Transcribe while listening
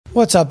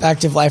What's up,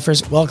 Active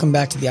Lifers? Welcome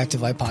back to the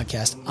Active Life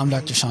Podcast. I'm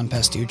Dr. Sean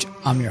Pastuch.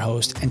 I'm your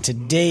host. And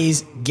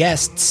today's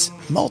guests,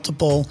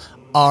 multiple,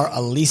 are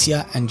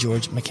Alicia and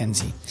George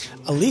McKenzie.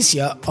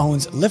 Alicia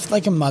owns Lift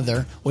Like a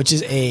Mother, which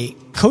is a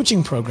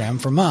coaching program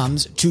for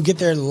moms to get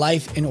their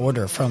life in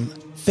order, from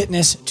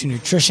fitness to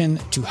nutrition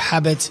to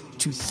habits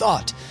to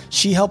thought.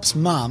 She helps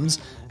moms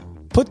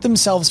put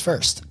themselves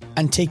first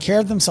and take care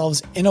of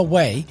themselves in a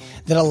way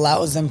that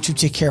allows them to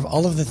take care of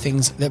all of the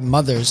things that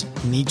mothers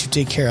need to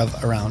take care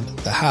of around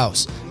the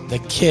house, the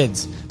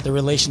kids, the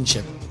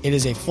relationship. It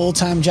is a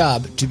full-time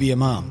job to be a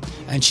mom.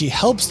 And she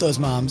helps those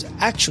moms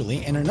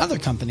actually, in another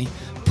company,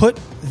 put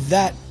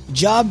that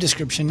job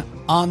description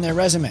on their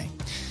resume.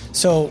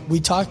 So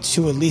we talked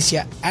to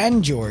Alicia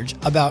and George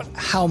about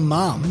how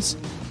moms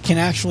can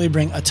actually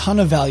bring a ton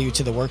of value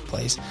to the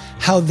workplace,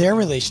 how their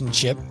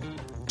relationship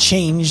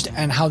changed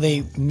and how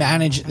they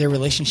manage their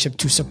relationship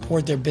to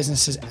support their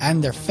businesses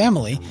and their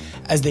family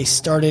as they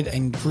started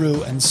and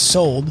grew and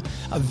sold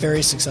a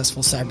very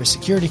successful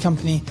cybersecurity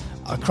company,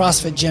 a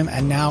CrossFit gym,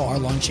 and now are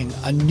launching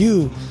a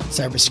new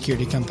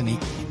cybersecurity company.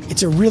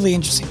 It's a really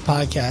interesting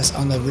podcast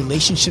on the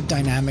relationship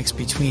dynamics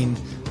between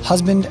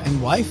husband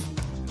and wife,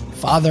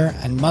 father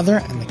and mother,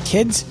 and the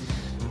kids.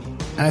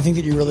 And I think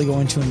that you're really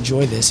going to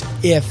enjoy this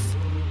if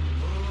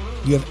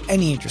you have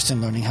any interest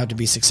in learning how to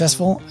be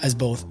successful as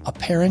both a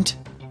parent,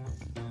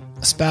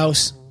 a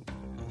spouse,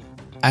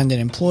 and an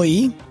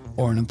employee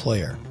or an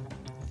employer.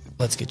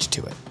 Let's get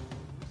you to it.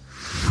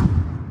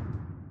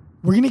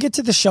 We're going to get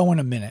to the show in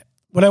a minute.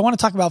 What I want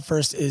to talk about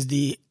first is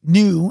the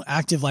new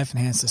Active Life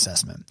Enhanced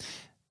Assessment.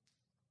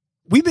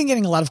 We've been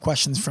getting a lot of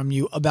questions from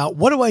you about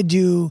what do I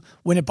do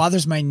when it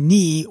bothers my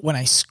knee when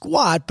I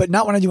squat, but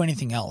not when I do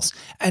anything else.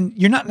 And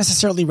you're not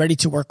necessarily ready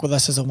to work with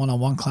us as a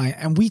one-on-one client,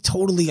 and we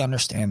totally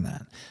understand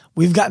that.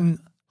 We've gotten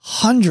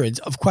hundreds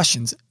of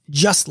questions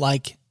just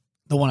like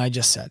the one I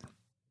just said.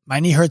 My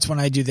knee hurts when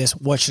I do this.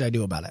 What should I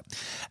do about it?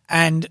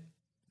 And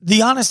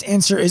the honest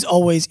answer is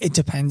always, it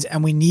depends.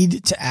 And we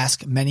need to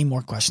ask many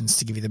more questions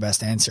to give you the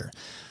best answer.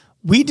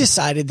 We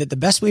decided that the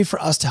best way for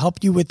us to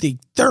help you with the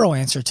thorough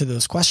answer to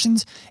those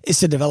questions is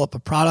to develop a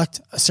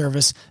product, a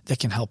service that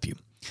can help you.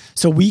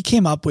 So we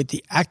came up with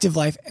the Active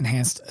Life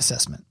Enhanced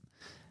Assessment.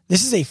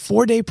 This is a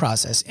 4-day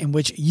process in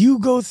which you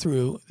go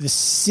through the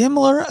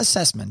similar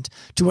assessment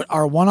to what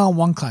our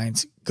one-on-one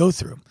clients go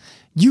through.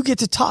 You get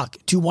to talk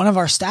to one of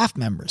our staff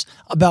members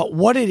about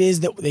what it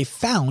is that they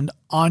found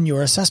on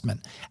your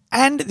assessment.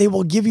 And they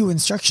will give you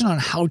instruction on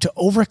how to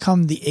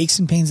overcome the aches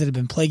and pains that have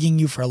been plaguing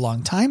you for a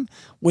long time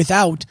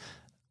without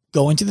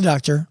going to the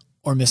doctor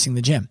or missing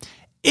the gym,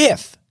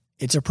 if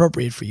it's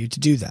appropriate for you to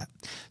do that.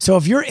 So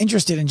if you're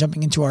interested in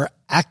jumping into our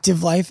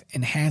Active Life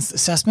Enhanced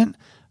Assessment,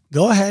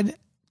 go ahead,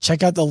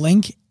 check out the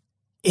link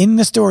in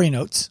the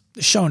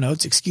show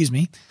notes,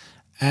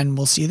 and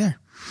we'll see you there.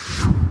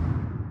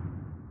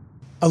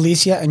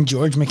 Alicia and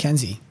George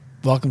McKenzie,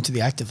 welcome to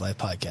the Active Life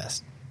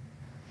Podcast.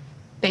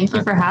 Thank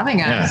you for having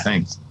us. Yeah,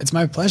 thanks. It's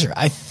my pleasure.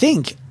 I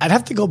think I'd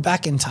have to go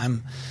back in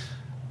time,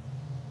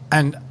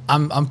 and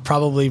I'm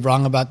probably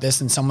wrong about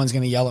this, and someone's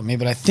going to yell at me,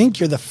 but I think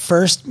you're the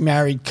first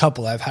married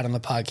couple I've had on the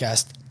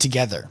podcast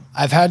together.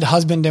 I've had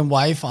husband and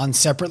wife on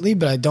separately,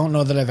 but I don't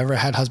know that I've ever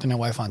had husband and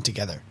wife on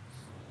together.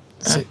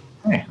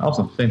 Hey,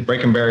 awesome.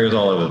 Breaking barriers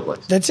all over the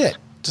place. That's it.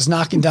 Just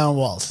knocking down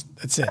walls.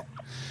 That's it.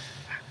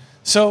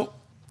 So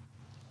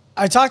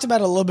I talked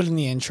about it a little bit in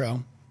the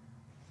intro.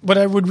 What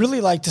I would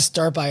really like to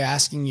start by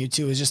asking you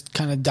to is just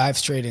kind of dive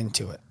straight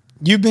into it.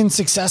 You've been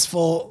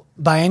successful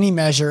by any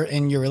measure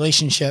in your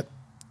relationship,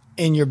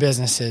 in your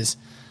businesses,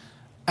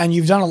 and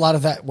you've done a lot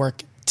of that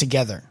work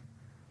together.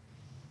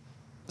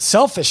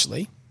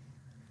 Selfishly,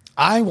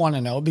 I want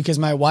to know, because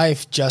my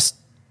wife just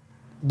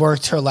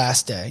worked her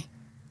last day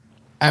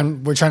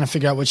and we're trying to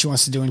figure out what she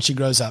wants to do when she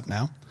grows up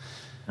now.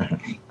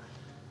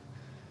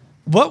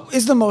 What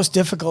is the most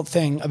difficult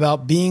thing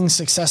about being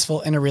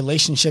successful in a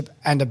relationship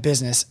and a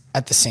business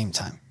at the same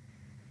time?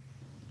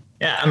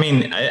 Yeah, I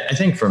mean, I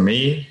think for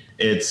me,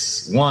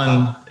 it's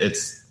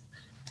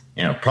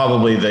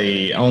probably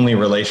the only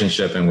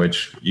relationship in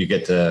which you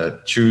get to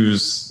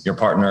choose your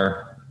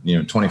partner,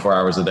 24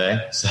 hours a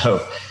day.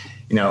 So,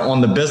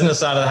 on the business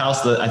side of the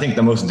house, I think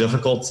the most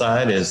difficult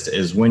side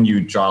is when you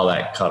draw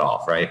that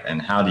cutoff, right?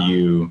 And how do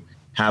you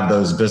have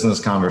those business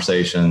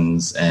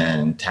conversations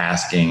and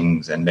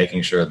taskings and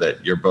making sure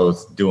that you're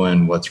both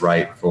doing what's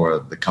right for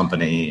the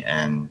company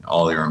and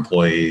all your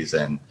employees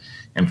and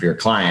for your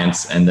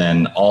clients, and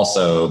then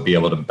also be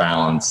able to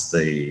balance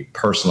the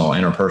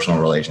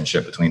interpersonal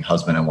relationship between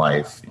husband and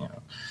wife,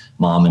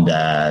 mom and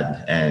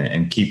dad,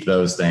 and keep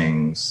those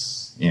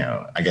things,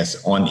 I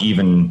guess on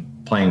even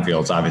playing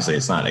fields. Obviously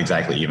it's not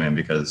exactly even,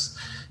 because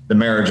the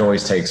marriage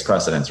always takes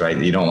precedence, right?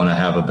 You don't want to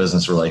have a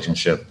business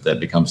relationship that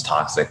becomes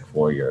toxic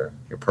for your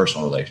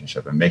personal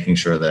relationship, and making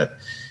sure that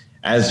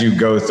as you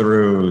go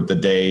through the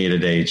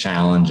day-to-day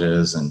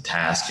challenges and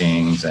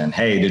taskings and,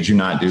 hey, did you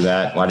not do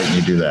that? Why didn't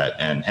you do that?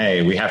 And,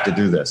 hey, we have to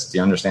do this. Do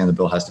you understand the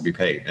bill has to be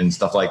paid? And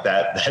stuff like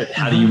that.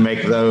 How do you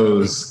make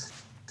those,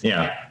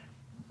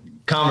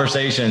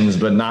 conversations,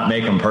 but not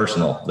make them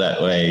personal.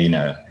 That way,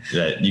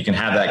 that you can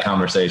have that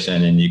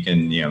conversation and you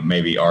can,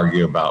 maybe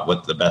argue about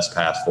what the best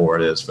path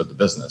forward is for the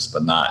business,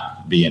 but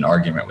not be in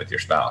argument with your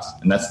spouse.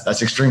 And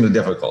that's extremely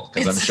difficult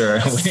because I'm sure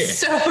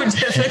so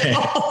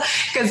difficult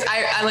because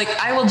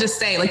I will just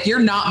say like, you're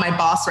not my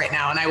boss right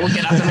now. And I will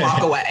get up and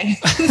walk away.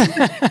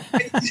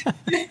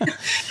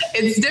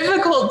 It's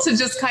difficult to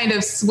just kind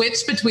of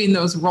switch between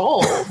those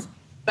roles.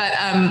 But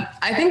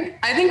I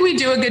think we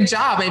do a good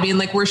job. I mean,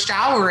 like we're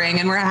showering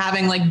and we're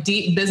having like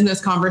deep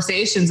business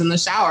conversations in the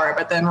shower,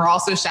 but then we're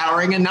also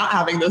showering and not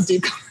having those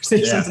deep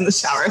conversations in the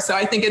shower. So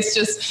I think it's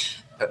just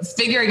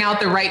figuring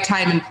out the right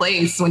time and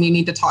place when you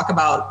need to talk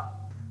about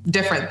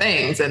different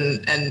things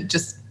and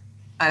just,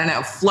 I don't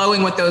know,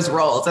 flowing with those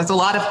roles. There's a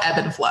lot of ebb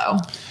and flow.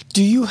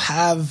 Do you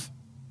have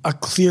a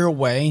clear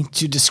way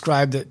to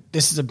describe that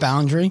this is a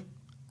boundary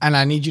and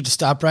I need you to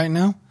stop right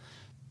now?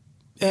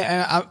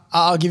 And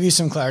I'll give you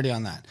some clarity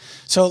on that.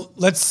 So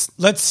let's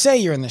say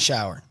you're in the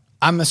shower.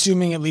 I'm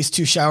assuming at least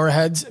 2 shower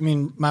heads. I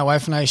mean, my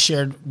wife and I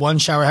shared 1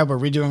 shower head. We're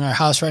redoing our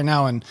house right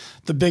now. And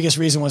the biggest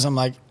reason was I'm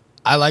like,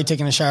 I like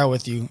taking a shower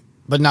with you,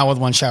 but not with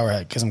 1 shower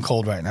head because I'm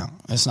cold right now.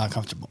 It's not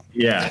comfortable.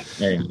 Yeah.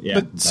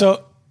 But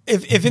so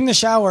if in the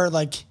shower,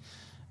 like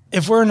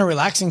if we're in a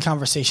relaxing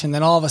conversation,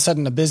 then all of a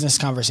sudden a business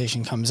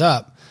conversation comes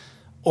up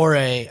or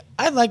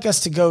I'd like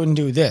us to go and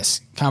do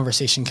this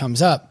conversation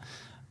comes up.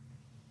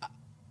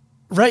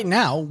 Right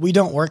now, we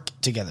don't work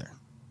together.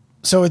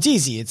 So it's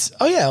easy. It's,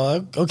 oh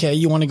yeah, okay,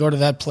 you want to go to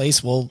that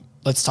place? Well,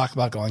 let's talk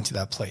about going to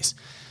that place.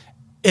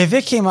 If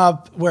it came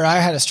up where I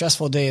had a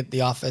stressful day at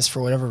the office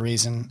for whatever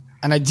reason,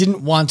 and I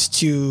didn't want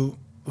to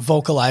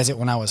vocalize it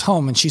when I was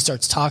home and she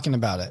starts talking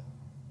about it,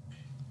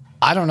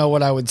 I don't know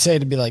what I would say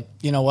to be like,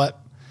 you know what?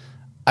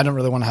 I don't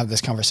really want to have this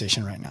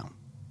conversation right now.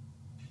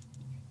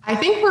 I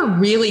think we're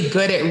really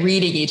good at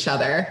reading each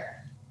other.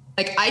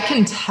 Like I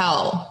can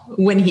tell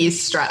when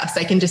he's stressed.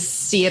 I can just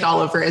see it all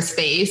over his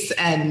face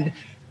and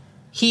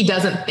he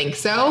doesn't think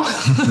so.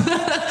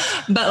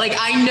 But like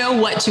I know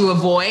what to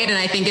avoid. And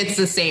I think it's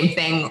the same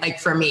thing like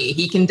for me.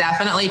 He can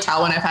definitely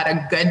tell when I've had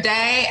a good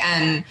day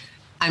and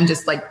I'm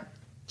just like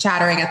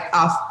chattering it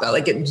off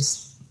like it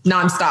just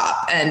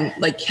nonstop. And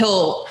like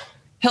he'll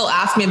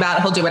ask me about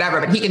it, he'll do whatever,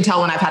 but he can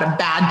tell when I've had a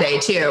bad day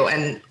too.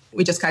 And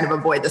we just kind of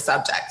avoid the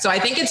subject. So I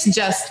think it's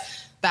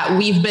just that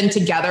we've been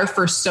together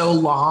for so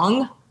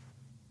long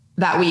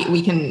that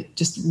we can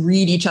just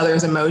read each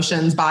other's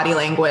emotions, body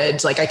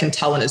language. Like I can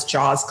tell when his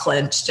jaw's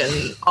clenched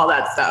and all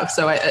that stuff.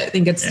 So I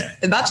think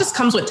that just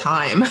comes with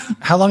time.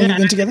 How long have you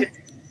been together?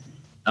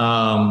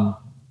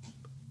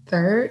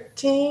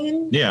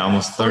 13. Yeah,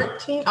 almost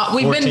 13.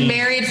 We've 14. Been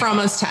married for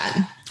almost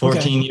 10.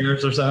 14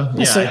 years or so.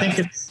 Yeah, I think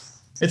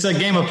it's a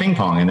game of ping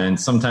pong. And then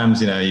sometimes,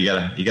 you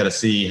gotta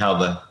see how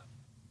the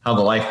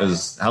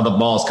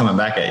ball's coming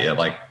back at you.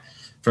 Like,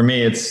 for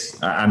me,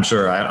 I'm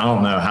sure I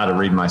don't know how to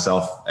read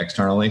myself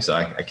externally, so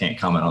I can't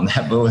comment on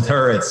that. But with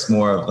her, it's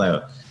more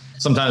of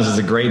sometimes it's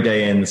a great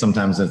day and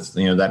sometimes it's,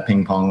 that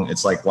ping pong.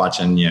 It's like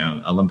watching,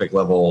 Olympic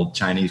level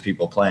Chinese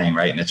people playing,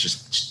 right? And it's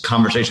just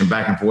conversation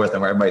back and forth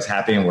and where everybody's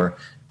happy and we're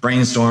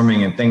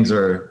brainstorming and things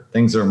are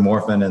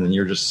morphing and then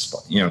you're just,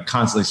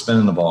 constantly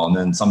spinning the ball. And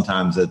then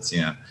sometimes it's,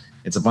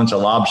 it's a bunch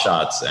of lob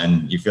shots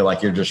and you feel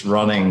like you're just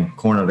running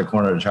corner to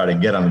corner to try to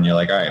get them. And you're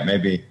like, all right,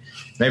 maybe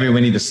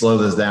we need to slow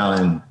this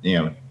down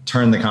and,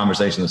 turn the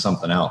conversation to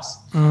something else.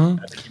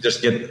 Mm-hmm. I think you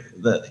just get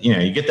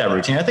you get that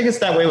routine. I think it's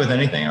that way with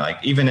anything. Like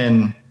even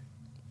in,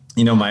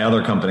 my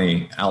other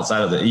company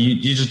outside of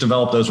you just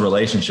develop those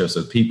relationships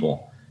with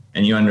people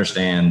and you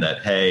understand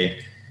that,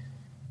 hey,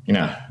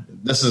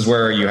 this is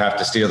where you have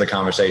to steer the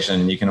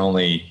conversation. You can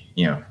only,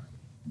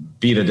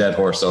 beat a dead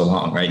horse so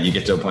long, right? You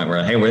get to a point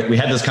where, hey, we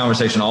had this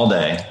conversation all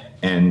day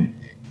and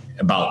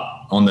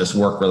on this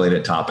work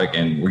related topic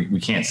and we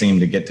can't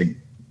seem to get to,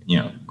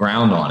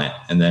 ground on it.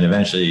 And then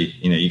eventually,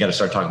 you got to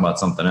start talking about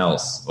something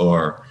else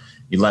or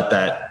you let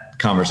that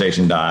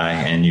conversation die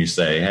and you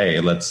say, hey,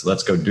 let's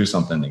go do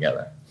something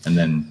together. And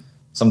then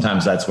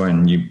sometimes that's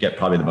when you get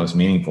probably the most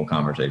meaningful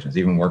conversations,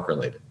 even work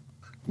related.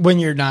 When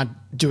you're not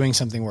doing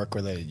something work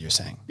related, you're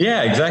saying?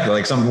 Yeah, exactly.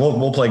 Like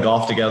we'll play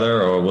golf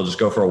together or we'll just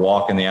go for a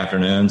walk in the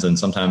afternoons. And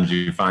sometimes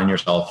you find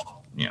yourself,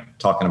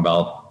 talking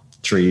about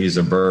trees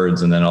or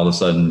birds. And then all of a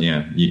sudden,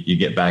 you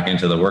get back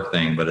into the work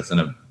thing, but it's in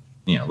a,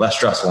 less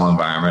stressful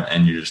environment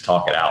and you just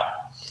talk it out.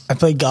 I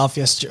played golf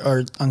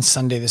on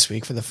Sunday this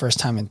week for the first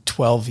time in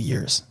 12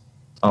 years.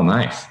 Oh,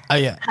 nice. Oh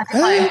yeah.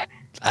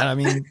 I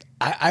mean,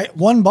 I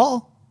one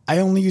ball. I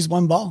only used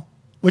one ball,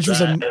 which was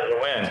a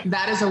win.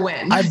 That is a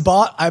win. I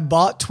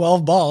bought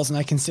 12 balls and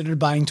I considered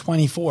buying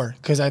 24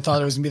 because I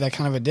thought it was gonna be that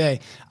kind of a day.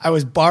 I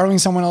was borrowing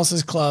someone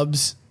else's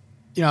clubs.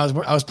 I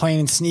was playing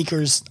in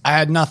sneakers. I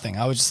had nothing.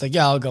 I was just like,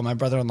 yeah, I'll go. My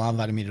brother-in-law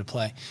invited me to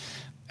play.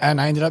 And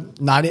I ended up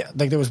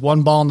there was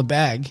one ball in the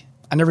bag.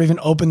 I never even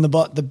opened the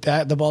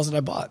balls that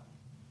I bought.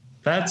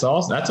 That's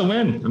awesome. That's a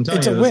win. I'm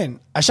telling you. It's a win.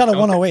 I shot a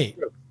 108.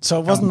 So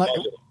it wasn't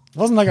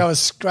like I was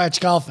scratch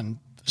golfing.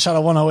 I shot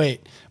a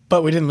 108,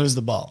 but we didn't lose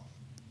the ball.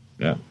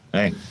 Yeah.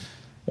 Hey,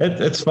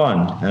 it's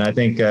fun. And I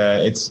think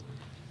it's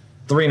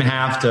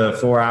 3.5 to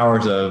 4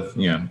 hours of,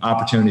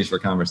 opportunities for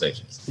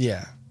conversations.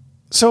 Yeah.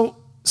 So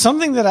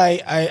something that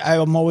I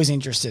am always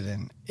interested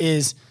in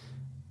is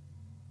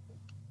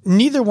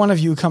neither one of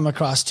you come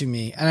across to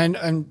me,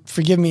 and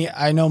forgive me,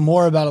 I know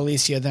more about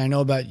Alicia than I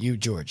know about you,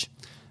 George.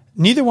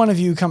 Neither one of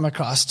you come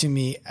across to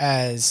me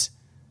as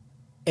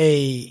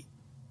a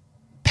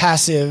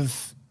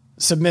passive,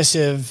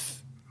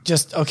 submissive,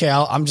 just, okay,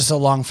 I'm just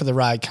along for the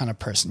ride kind of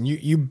person.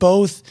 You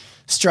both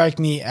strike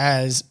me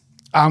as,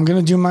 I'm going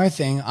to do my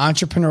thing,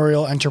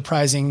 entrepreneurial,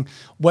 enterprising,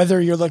 whether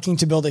you're looking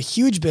to build a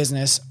huge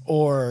business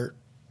or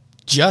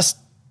just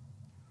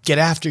get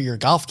after your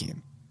golf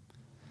game.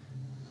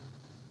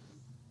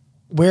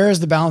 Where is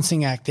the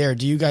balancing act there?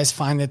 Do you guys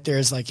find that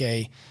there's like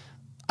I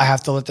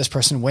have to let this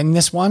person win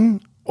this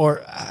one?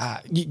 Or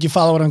you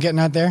follow what I'm getting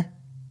at there?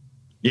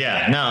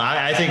 Yeah, no,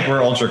 I think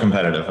we're ultra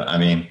competitive. I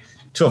mean,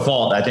 to a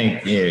fault, I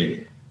think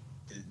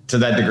to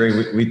that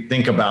degree, we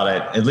think about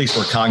it, at least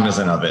we're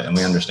cognizant of it and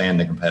we understand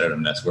the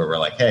competitiveness where we're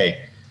like,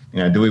 hey,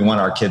 do we want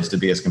our kids to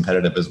be as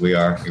competitive as we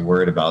are? We're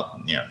worried about,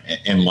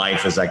 in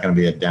life, is that going to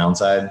be a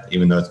downside,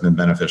 even though it's been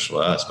beneficial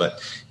to us?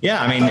 But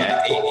yeah, I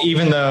mean,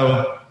 even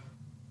though,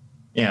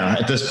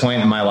 at this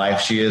point in my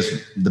life, she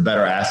is the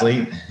better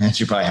athlete, and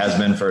she probably has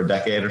been for a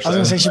decade or so. I was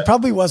going to say, she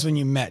probably was when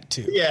you met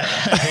too. Yeah.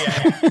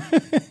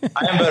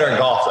 I am better at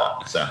golf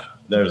though. So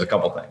there's a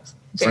couple things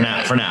for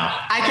now.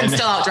 I can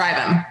still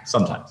outdrive him.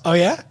 Sometimes. Oh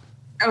yeah?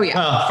 Oh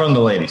yeah. From the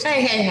ladies.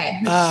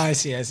 Hey. I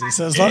see.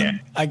 So as long,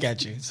 I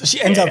get you. So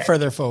she ends up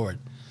further forward.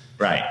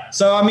 Right.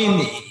 So, I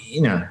mean,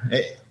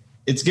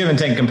 it's give and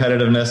take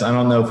competitiveness. I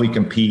don't know if we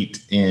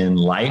compete in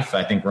life.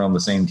 I think we're on the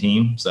same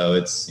team. So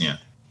it's,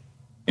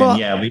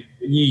 and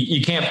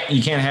you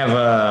can't have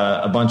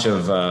a bunch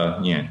of,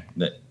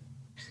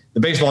 the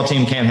baseball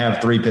team can't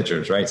have 3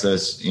 pitchers, right? So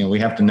it's, we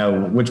have to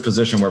know which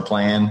position we're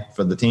playing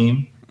for the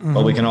team,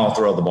 but we can all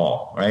throw the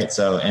ball, right?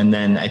 So, and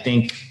then I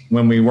think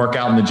when we work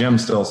out in the gym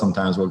still,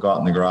 sometimes we'll go out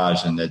in the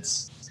garage and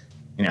it's,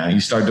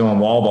 you start doing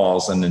wall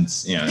balls and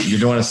it's, you're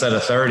doing a set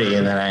of 30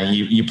 and then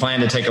you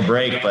plan to take a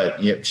break,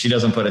 but she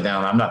doesn't put it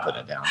down. I'm not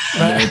putting it down.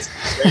 Right.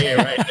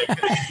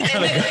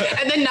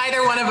 And then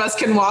neither one of us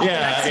can walk.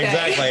 Yeah,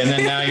 exactly. And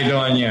then now you're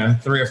doing,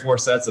 3 or 4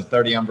 sets of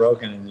 30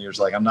 unbroken and you're just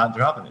like, I'm not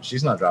dropping it.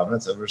 She's not dropping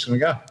it. So we're just going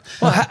to go.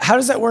 Well, how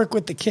does that work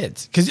with the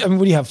kids? Cause what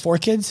do you have? 4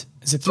 kids?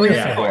 Is it 3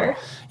 or 4?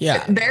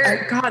 Yeah.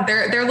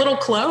 They're little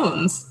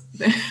clones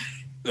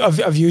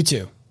of you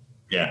two.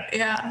 Yeah.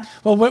 Yeah.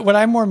 Well, what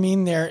I more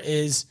mean there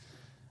is,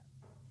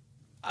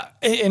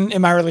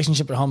 in my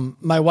relationship at home,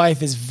 my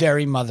wife is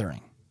very mothering.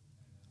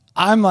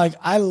 I'm like,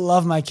 I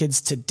love my kids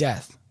to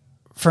death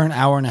for an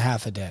hour and a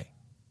half a day.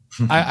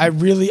 I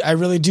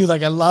really do.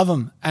 Like, I love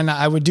them and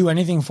I would do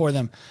anything for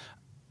them.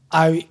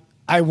 I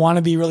want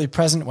to be really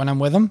present when I'm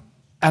with them.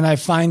 And I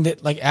find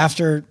that like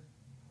after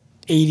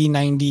 80,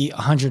 90,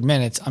 100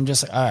 minutes, I'm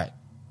just like, all right,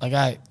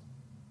 like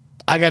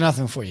I got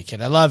nothing for you,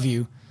 kid. I love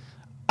you.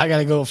 I got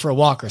to go for a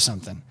walk or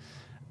something.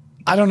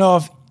 I don't know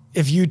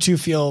if you two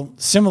feel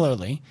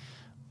similarly.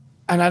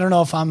 And I don't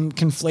know if I'm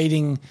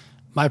conflating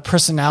my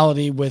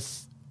personality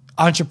with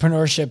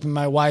entrepreneurship and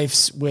my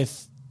wife's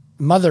with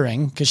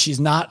mothering because she's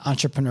not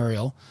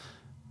entrepreneurial.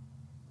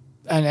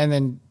 And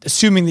then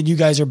assuming that you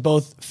guys are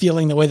both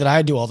feeling the way that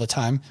I do all the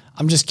time,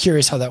 I'm just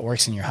curious how that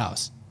works in your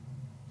house.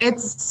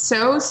 It's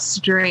so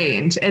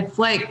strange. It's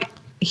like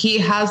he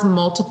has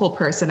multiple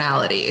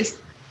personalities.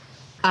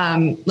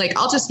 Like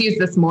I'll just use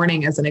this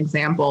morning as an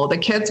example. The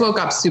kids woke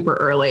up super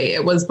early.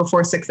 It was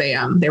before 6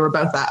 a.m. They were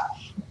both up.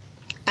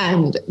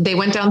 And they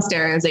went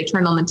downstairs, they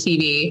turned on the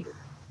TV,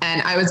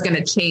 and I was going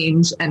to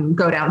change and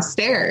go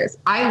downstairs.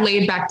 I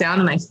laid back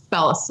down and I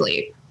fell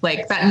asleep.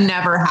 Like that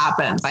never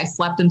happens. I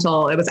slept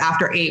until it was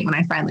after 8 when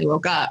I finally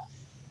woke up.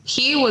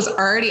 He was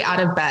already out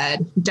of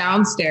bed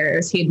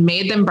downstairs. He had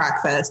made them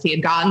breakfast. He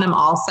had gotten them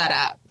all set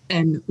up.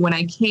 And when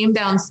I came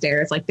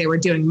downstairs, like they were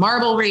doing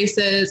marble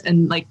races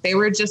and like they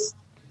were just,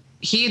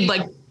 he'd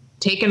like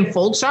taken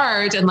full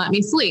charge and let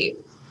me sleep.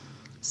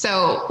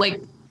 So like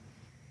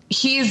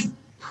he's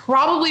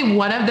probably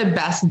one of the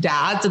best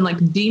dads and like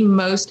the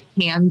most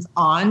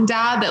hands-on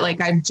dad that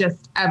like I've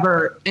just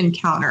ever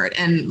encountered.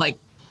 And like,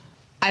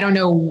 I don't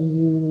know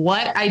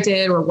what I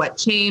did or what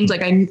changed.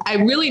 Like I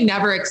really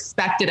never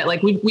expected it.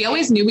 Like we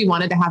always knew we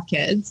wanted to have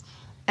kids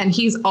and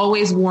he's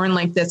always worn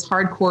like this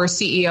hardcore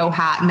CEO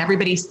hat and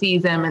everybody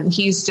sees him and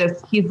he's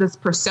this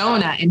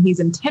persona and he's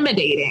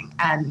intimidating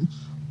and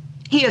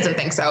he doesn't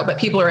think so, but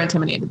people are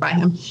intimidated by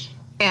him.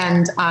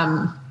 And,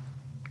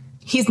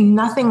 he's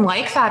nothing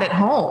like that at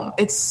home.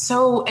 It's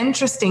so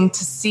interesting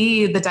to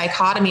see the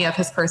dichotomy of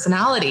his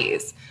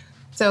personalities.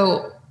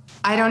 So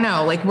I don't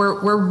know, like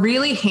we're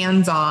really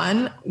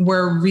hands-on.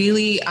 We're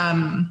really,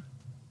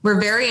 we're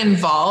very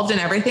involved in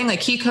everything.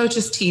 Like he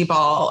coaches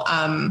T-ball.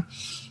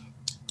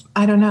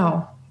 I don't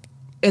know.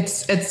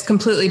 It's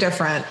completely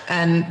different.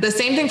 And the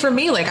same thing for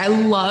me. Like I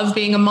love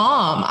being a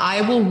mom.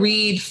 I will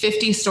read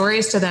 50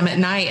 stories to them at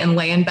night and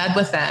lay in bed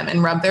with them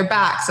and rub their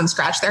backs and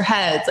scratch their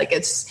heads. Like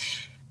it's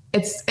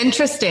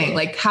interesting,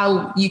 like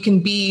how you can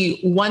be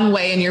one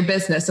way in your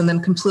business and then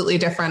completely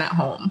different at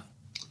home.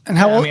 And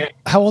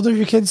how old are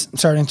your kids? I'm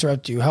sorry to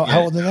interrupt you.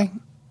 How old are they?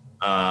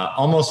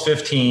 Almost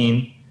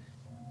 15,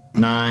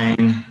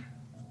 9,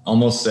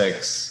 almost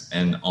 6,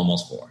 and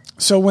almost 4.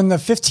 So when the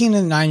 15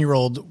 and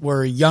 9-year-old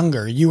were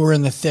younger, you were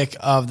in the thick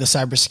of the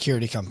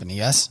cybersecurity company,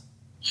 yes?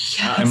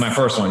 In my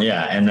first one,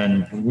 yeah. And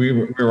then we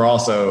were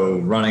also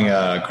running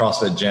a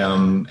CrossFit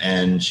gym,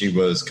 and she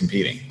was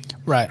competing.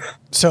 Right.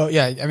 So,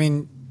 yeah, I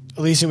mean,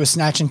 Alicia was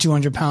snatching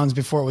 200 pounds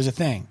before it was a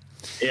thing.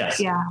 Yes.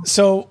 Yeah.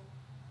 So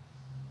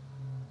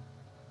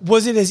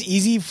was it as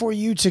easy for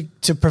you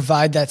to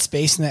provide that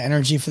space and the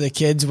energy for the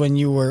kids when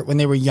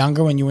they were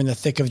younger, when you were in the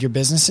thick of your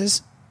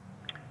businesses?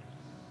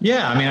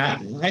 Yeah, I mean,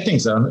 I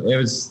think so.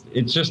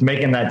 It's just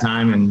making that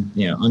time and,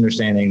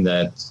 understanding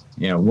that,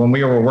 when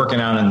we were working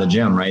out in the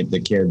gym, right, the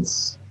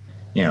kids,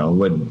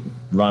 would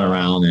run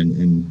around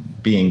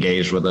and be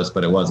engaged with us,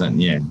 but it wasn't,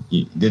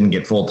 you didn't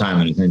get full time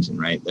and attention,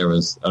 right?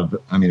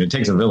 It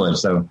takes a village.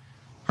 So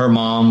her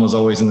mom was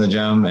always in the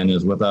gym and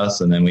is with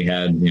us. And then we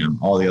had,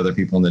 all the other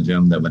people in the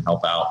gym that would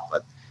help out.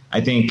 But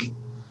I think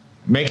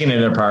making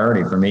it a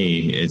priority for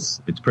me,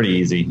 it's pretty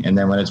easy. And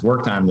then when it's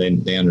work time,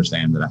 they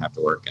understand that I have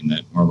to work and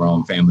that we're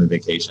on family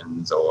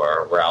vacations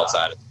or we're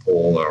outside at the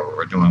pool or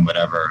we're doing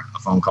whatever. A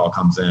phone call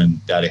comes in,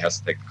 daddy has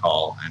to take the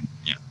call and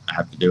I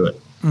have to do it.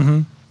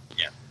 Mm-hmm.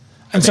 Yeah.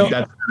 And I think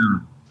that's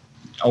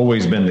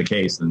always been the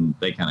case and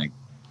they kind of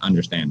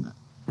understand that.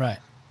 Right.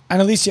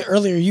 And Alicia,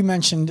 earlier you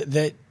mentioned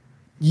that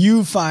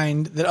you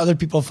find that other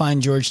people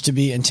find George to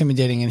be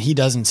intimidating and he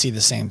doesn't see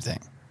the same thing.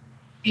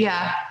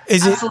 Yeah.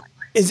 Absolutely.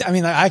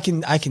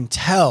 I can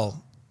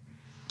tell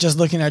just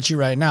looking at you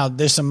right now,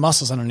 there's some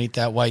muscles underneath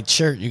that white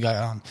shirt you got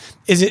on.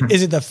 Is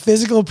it the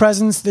physical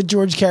presence that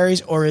George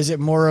carries, or is it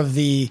more of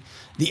the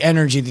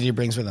energy that he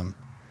brings with him?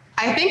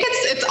 I think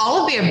it's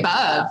all of the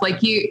above.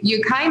 Like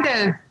you kind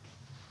of,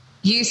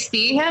 you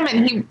see him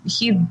and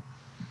he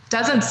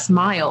doesn't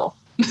smile.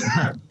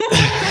 I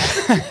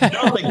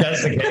don't think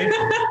that's the case.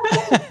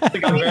 I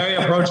think I'm very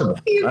approachable.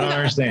 I don't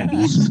understand.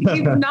 He's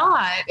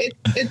not.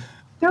 It's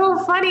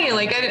so funny.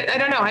 Like, I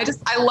don't know. I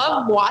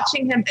love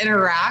watching him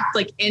interact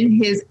like in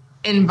his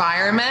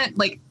environment.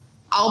 Like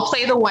I'll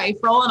play the wife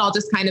role and I'll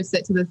just kind of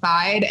sit to the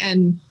side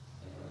and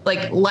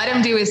like let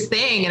him do his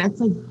thing. And it's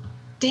like,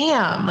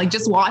 damn, like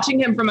just watching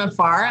him from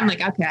afar, I'm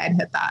like, okay, I'd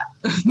hit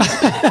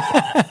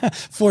that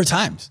 4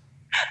 times.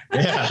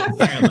 Yeah.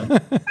 Apparently.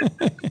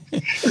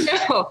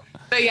 No,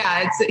 but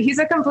yeah, he's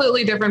a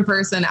completely different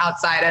person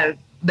outside of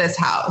this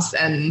house.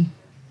 And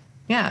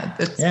yeah,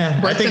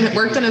 it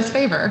worked in his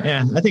favor.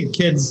 Yeah, I think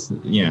kids,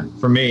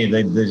 for me,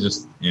 they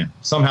just,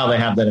 somehow they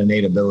have that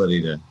innate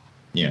ability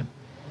to,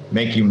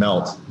 make you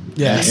melt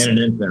in an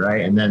instant,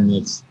 right? And then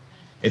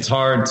it's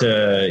hard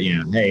to,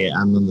 hey,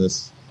 I'm in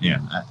this,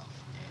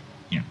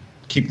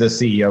 keep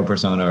this CEO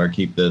persona or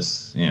keep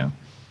this,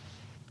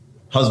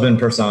 husband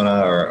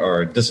persona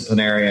or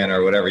disciplinarian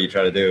or whatever you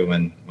try to do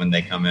when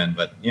they come in.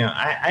 But,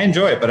 I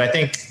enjoy it. But I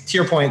think to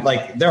your point,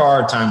 like there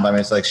are times by me,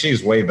 it's like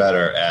she's way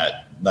better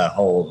at that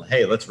whole,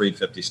 hey, let's read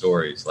 50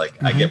 stories.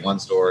 Like I get one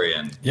story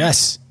and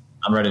yes,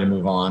 I'm ready to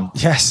move on.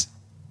 Yes.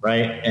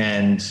 Right.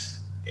 And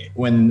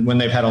when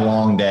they've had a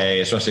long day,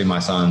 especially my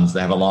sons,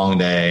 they have a long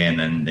day and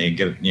then they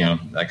get,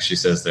 like she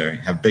says, they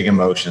have big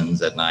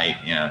emotions at night,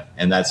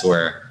 and that's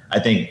where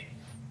I think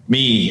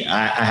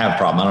I have a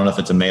problem. I don't know if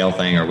it's a male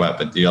thing or what,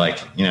 but you're like,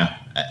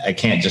 I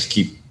can't just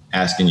keep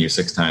asking you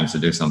 6 times to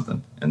do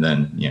something. And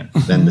then,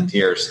 then the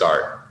tears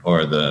start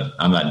or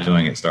I'm not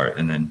doing it start.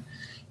 And then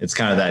it's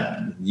kind of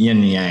that yin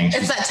and yang.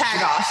 It's that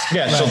tag off.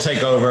 Yeah, right. She'll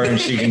take over and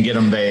she can get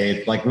them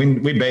bathed. Like we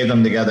bathe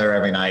them together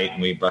every night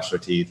and we brush their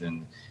teeth.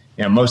 And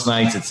most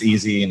nights it's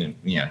easy and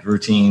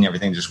routine.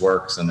 Everything just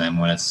works. And then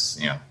when it's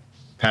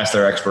past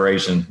their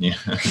expiration,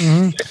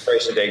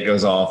 expiration date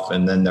goes off,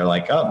 and then they're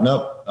like, oh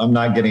nope, I'm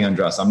not getting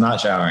undressed. I'm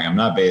not showering. I'm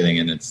not bathing.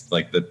 And it's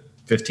like the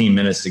 15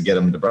 minutes to get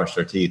them to brush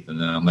their teeth,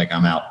 and then I'm like,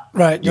 I'm out.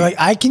 Right? You're like,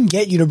 I can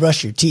get you to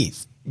brush your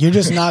teeth. You're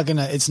just not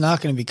gonna. It's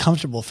not gonna be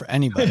comfortable for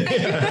anybody.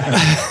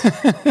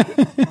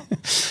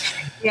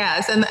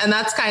 Yes, and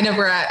that's kind of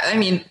where I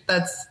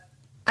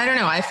don't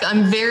know.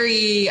 I'm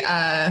very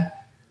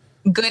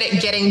good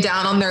at getting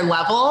down on their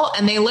level,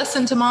 and they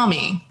listen to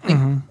mommy. Like,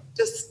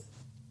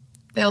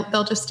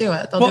 they'll just do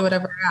it. They'll do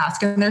whatever I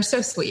ask, and they're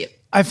so sweet.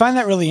 I find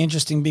that really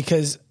interesting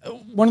because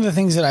one of the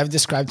things that I've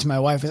described to my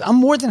wife is I'm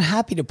more than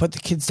happy to put the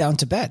kids down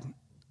to bed.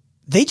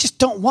 They just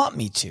don't want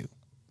me to.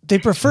 They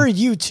prefer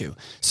you to.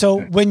 So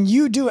when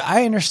you do it,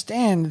 I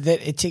understand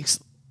that it takes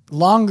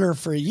longer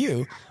for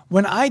you.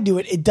 When I do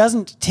it, it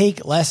doesn't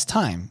take less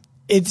time.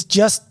 It's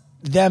just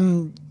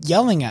them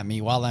yelling at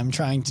me while I'm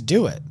trying to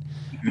do it.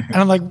 And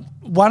I'm like,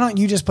 why don't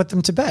you just put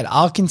them to bed?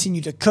 I'll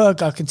continue to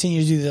cook. I'll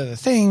continue to do the other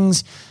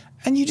things.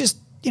 And you just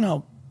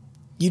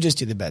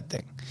do the bed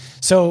thing.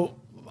 So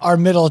our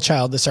middle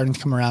child is starting to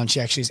come around. She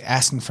actually is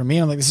asking for me.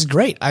 And I'm like, this is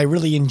great. I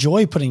really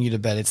enjoy putting you to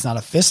bed. It's not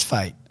a fist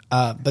fight.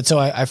 But so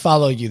I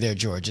follow you there,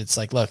 George. It's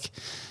like, look,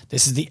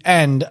 this is the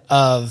end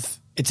of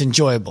it's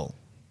enjoyable.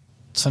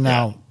 So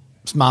now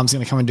mom's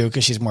going to come and do it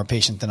because she's more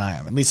patient than I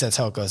am. At least that's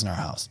how it goes in our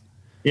house.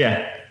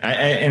 Yeah.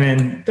 And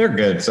then they're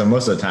good. So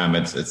most of the time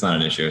it's not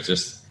an issue. It's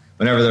just,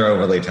 whenever they're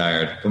overly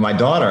tired. But my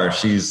daughter,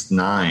 she's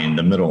 9,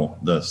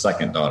 the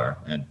second daughter.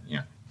 And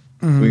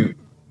we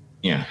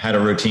had a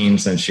routine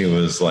since she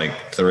was like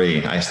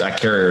 3. I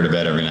carry her to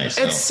bed every night.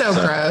 It's so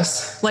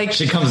gross. Like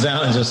she comes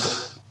down and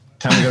just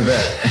time to go to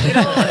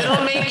bed.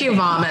 It'll make you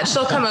vomit.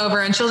 She'll come over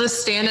and she'll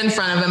just stand in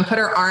front of him, put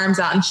her arms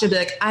out, and she'll be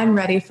like, I'm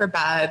ready for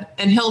bed.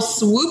 And he'll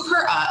swoop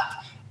her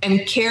up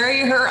and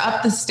carry her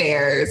up the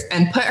stairs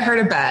and put her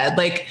to bed.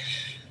 Like,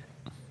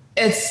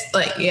 it's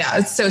like,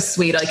 it's so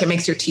sweet. Like, it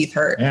makes your teeth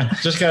hurt. Yeah.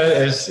 Just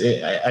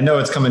I know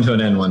it's coming to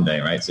an end one day,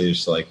 right? So you're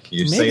just like,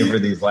 you savor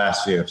these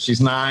last few. She's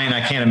 9.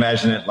 I can't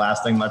imagine it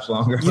lasting much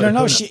longer. You don't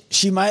know.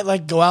 She might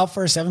like go out for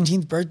her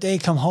 17th birthday,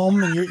 come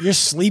home and you're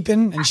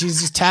sleeping and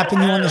she's just tapping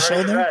you on the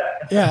shoulder.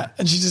 Yeah.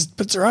 And she just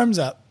puts her arms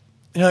up.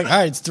 And you're like, all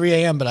right, it's 3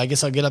 a.m., but I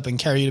guess I'll get up and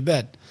carry you to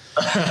bed.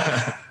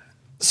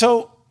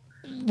 So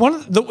one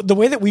of the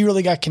way that we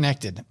really got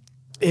connected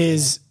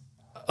is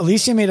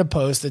Alicia made a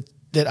post that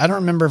I don't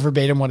remember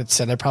verbatim what it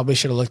said. I probably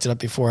should have looked it up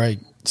before I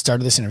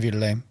started this interview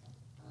today.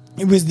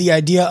 It was the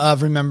idea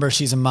of, remember,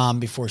 she's a mom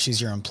before she's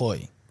your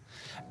employee.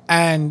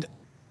 And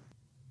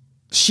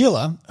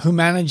Sheila, who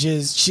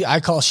manages, I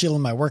call Sheila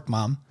my work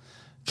mom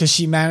because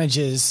she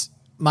manages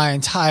my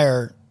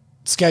entire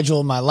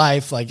schedule, my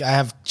life. Like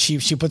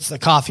she puts the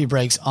coffee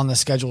breaks on the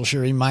schedule. She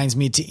reminds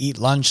me to eat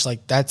lunch.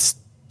 Like that's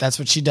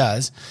what she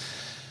does.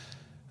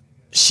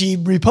 She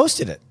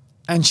reposted it.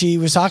 And she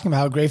was talking about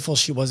how grateful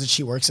she was that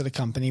she works at a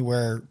company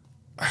where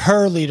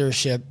her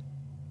leadership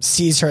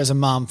sees her as a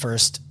mom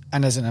first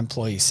and as an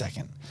employee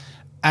second.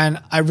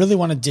 And I really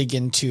want to dig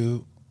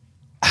into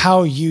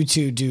how you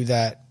two do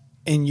that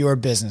in your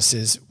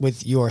businesses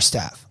with your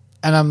staff.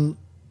 And I'm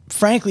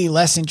frankly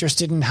less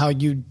interested in how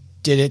you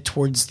did it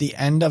towards the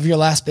end of your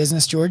last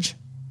business, George,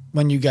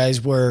 when you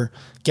guys were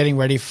getting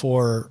ready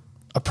for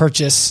a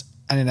purchase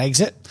and an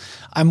exit.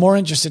 I'm more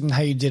interested in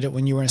how you did it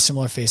when you were in a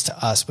similar phase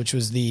to us, which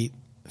was the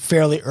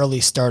fairly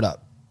early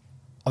startup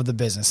of the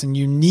business. And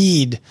you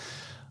need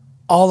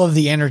all of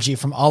the energy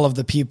from all of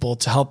the people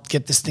to help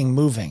get this thing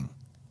moving.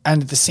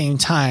 And at the same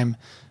time,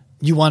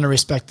 you want to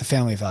respect the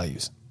family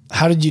values.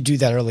 How did you do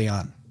that early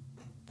on?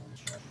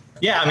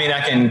 Yeah, I mean,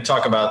 I can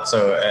talk about,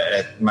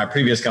 at my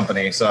previous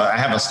company, so I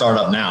have a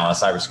startup now, a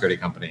cybersecurity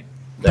company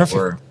that Perfect.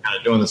 We're kind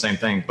of doing the same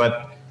thing.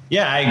 But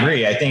yeah, I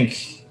agree. I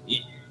think,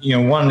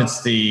 one,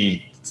 it's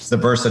the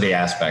diversity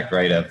aspect,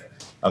 right?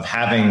 Of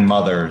having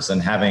mothers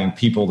and having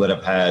people that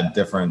have had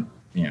different,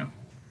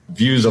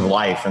 views of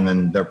life. And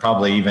then they'll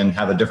probably even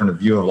have a different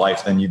view of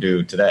life than you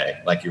do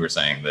today. Like you were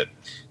saying that,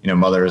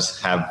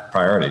 mothers have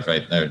priorities,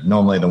 right? They're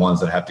normally the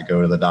ones that have to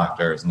go to the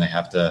doctors and they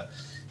have to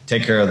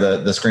take care of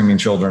the screaming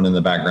children in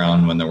the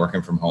background when they're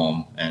working from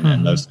home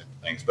and those types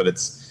of things. But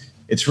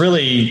it's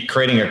really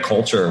creating a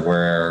culture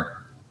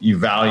where you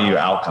value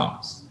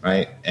outcomes,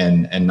 right?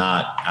 And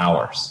not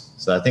hours.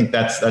 So I think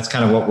that's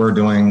kind of what we're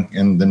doing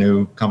in the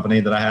new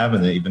company that I have,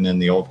 and even in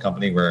the old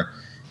company where,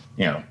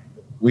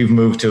 we've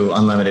moved to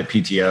unlimited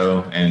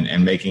PTO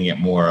and making it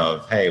more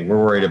of, hey, we're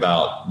worried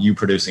about you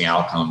producing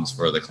outcomes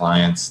for the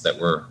clients that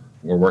we're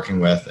working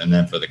with, and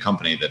then for the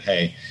company that,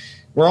 hey,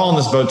 we're all in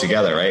this boat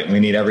together, right? We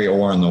need every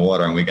oar in the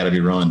water, and we got to be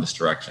rowing this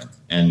direction.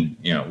 And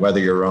whether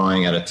you're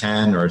rowing at a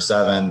 10 or a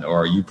 7,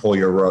 or you pull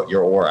your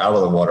oar out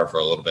of the water for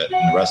a little bit,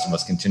 and the rest of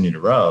us continue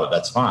to row,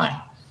 that's fine.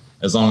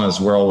 As long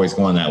as we're always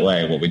going that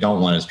way. What we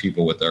don't want is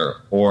people with their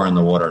oar in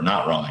the water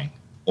not rowing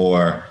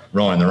or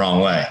rowing the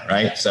wrong way,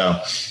 right? So,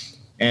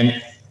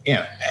 and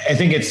I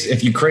think it's,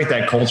 if you create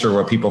that culture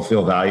where people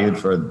feel valued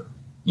for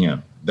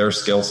their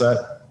skill set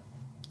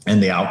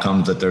and the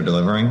outcomes that they're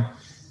delivering.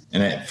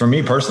 And for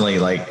me personally,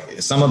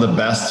 like some of the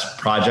best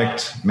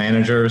project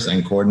managers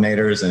and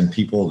coordinators and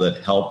people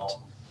that helped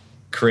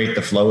create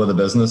the flow of the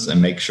business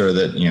and make sure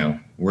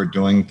that we're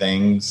doing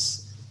things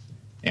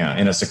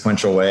in a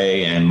sequential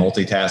way and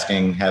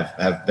multitasking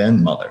have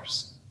been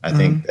mothers. I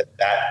think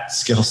that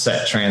skill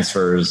set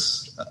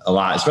transfers a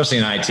lot, especially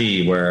in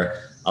IT, where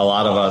a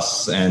lot of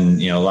us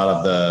and a lot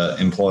of the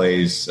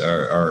employees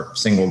are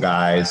single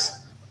guys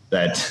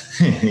that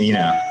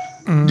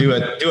do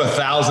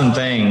 1,000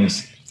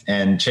 things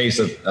and chase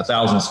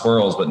 1,000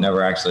 squirrels, but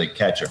never actually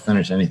catch or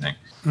finish anything.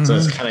 So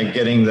it's kind of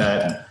getting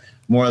that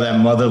more of that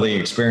motherly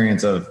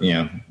experience of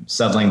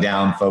settling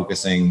down,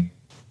 focusing,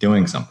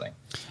 doing something.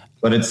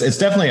 But it's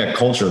definitely a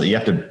culture that you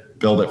have to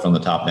build it from the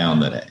top down.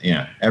 That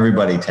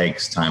everybody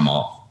takes time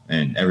off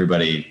and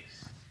everybody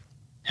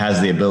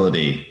has the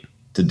ability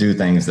to do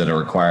things that are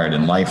required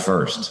in life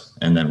first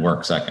and then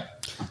work second.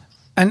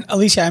 And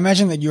Alicia, I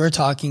imagine that you're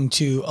talking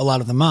to a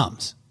lot of the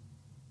moms.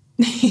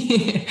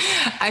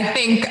 I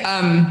think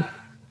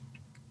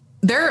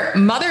their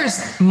mothers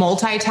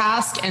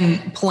multitask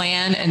and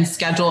plan and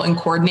schedule and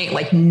coordinate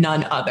like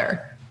none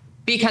other,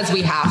 because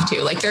we have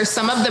to. Like, they're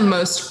some of the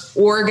most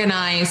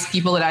organized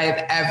people that I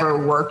have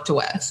ever worked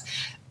with.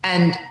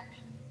 And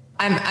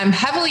I'm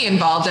heavily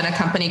involved in a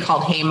company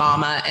called Hey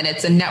Mama, and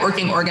it's a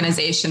networking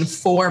organization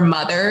for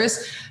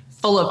mothers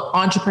full of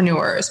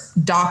entrepreneurs,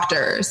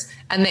 doctors,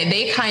 and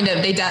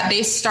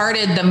they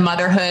started the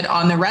Motherhood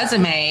on the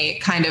Resume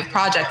kind of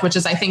project, which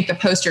is, I think, the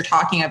post you're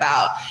talking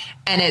about.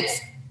 And it's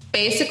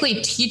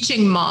basically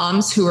teaching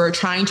moms who are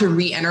trying to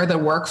re-enter the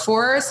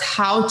workforce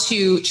how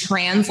to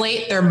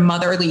translate their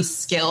motherly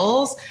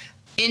skills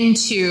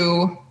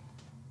into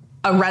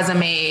a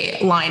resume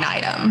line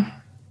item.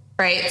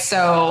 Right.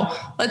 So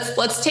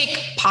let's take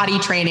potty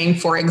training,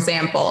 for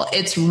example.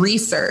 It's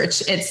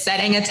research. It's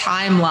setting a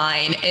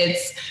timeline.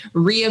 It's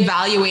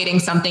reevaluating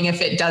something if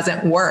it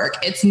doesn't work.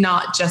 It's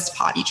not just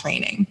potty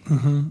training.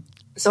 Mm-hmm.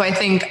 So I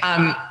think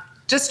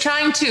just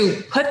trying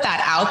to put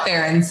that out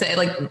there and say,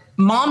 like,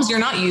 moms, you're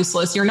not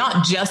useless. You're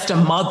not just a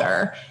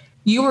mother.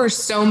 You are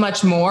so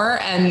much more,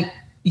 and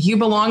you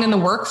belong in the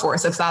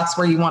workforce if that's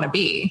where you want to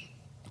be.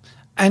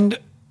 And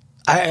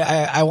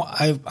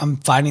I'm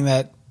finding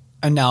that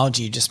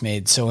analogy you just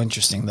made so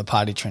interesting, the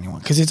potty training one,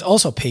 because it's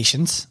also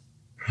patience.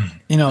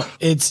 You know,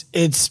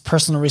 it's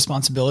personal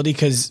responsibility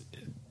because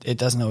it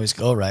doesn't always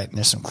go right, and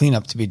there's some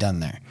cleanup to be done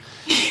there.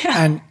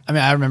 Yeah. And I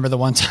mean, I remember the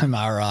one time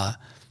our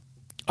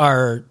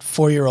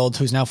 4-year-old,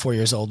 who's now 4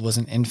 years old, was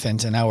an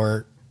infant, and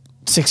our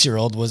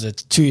 6-year-old was a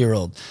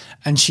 2-year-old,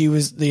 and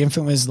the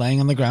infant was laying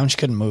on the ground. She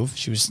couldn't move.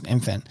 She was an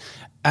infant,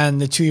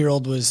 and the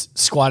 2-year-old was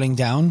squatting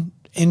down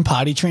in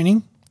potty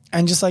training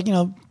and just, like, you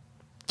know,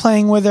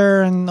 playing with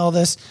her and all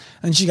this.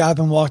 And she got up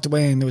and walked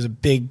away, and there was a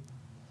big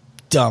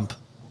dump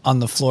on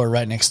the floor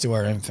right next to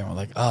our infant. We're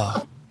like,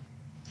 oh,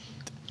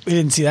 we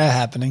didn't see that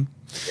happening.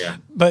 Yeah.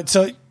 But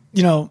so,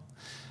 you know,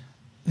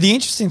 the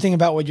interesting thing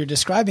about what you're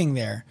describing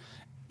there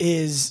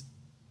is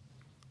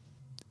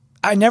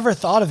I never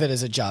thought of it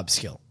as a job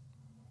skill.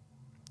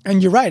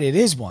 And you're right, it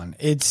is one.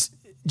 It's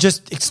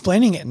just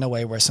explaining it in a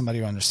way where somebody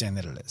will understand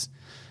that it is.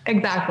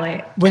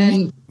 Exactly.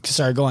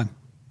 Sorry, go on.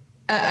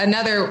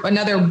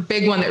 Another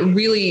big one that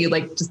really,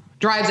 like, just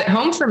drives it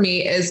home for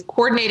me is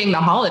coordinating the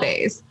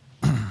holidays.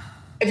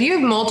 If you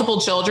have multiple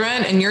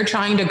children and you're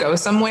trying to go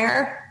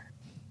somewhere,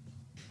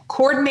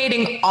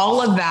 coordinating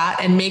all of that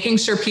and making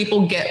sure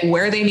people get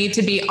where they need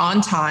to be on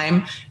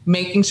time,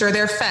 making sure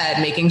they're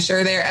fed, making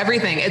sure they're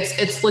everything.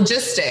 It's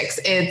logistics,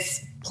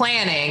 it's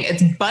planning,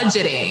 it's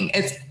budgeting,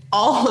 it's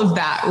all of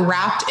that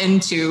wrapped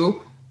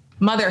into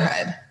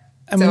motherhood.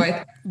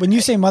 And when you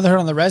say motherhood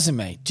on the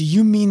resume, do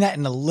you mean that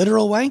in a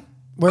literal way?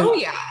 Oh,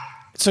 yeah.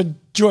 So,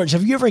 George,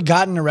 have you ever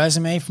gotten a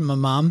resume from a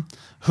mom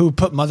who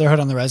put motherhood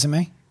on the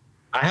resume?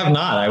 I have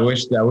not. I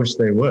wish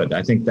they would.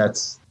 I think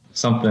that's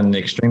something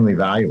extremely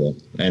valuable,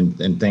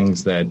 and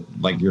things that,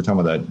 like you're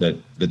talking about,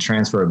 the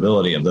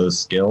transferability of those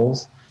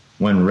skills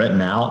when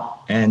written out,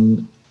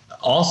 and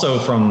also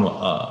from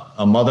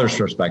a mother's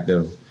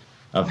perspective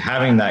of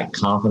having that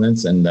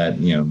confidence and that,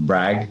 you know,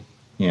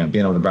 being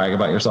able to brag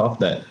about yourself,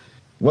 that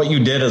what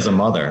you did as a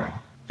mother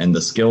and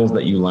the skills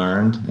that you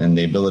learned and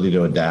the ability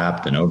to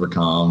adapt and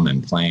overcome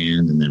and plan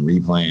and then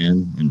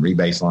replan and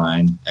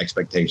rebaseline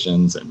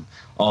expectations and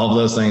all of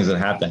those things that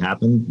have to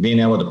happen, being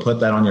able to put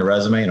that on your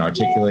resume and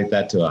articulate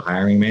that to a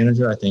hiring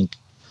manager, I think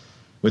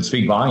would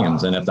speak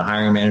volumes. And if the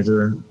hiring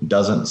manager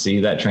doesn't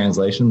see that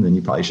translation, then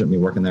you probably shouldn't be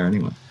working there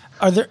anyway.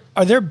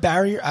 Are there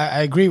barriers?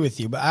 I agree with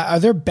you, but are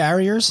there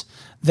barriers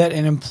that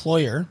an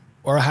employer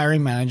or a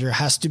hiring manager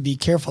has to be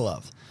careful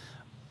of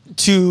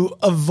to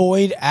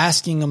avoid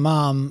asking a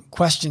mom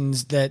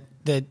questions that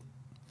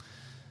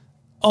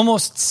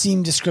almost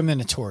seem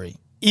discriminatory,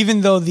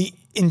 even though the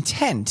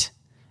intent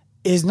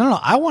is, no,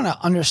 I want to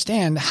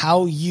understand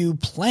how you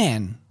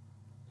plan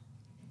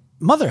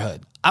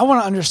motherhood. I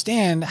want to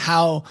understand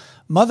how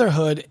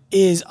motherhood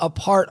is a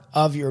part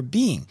of your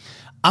being.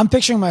 I'm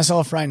picturing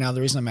myself right now.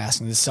 The reason I'm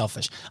asking this is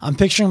selfish. I'm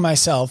picturing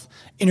myself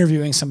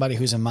interviewing somebody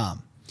who's a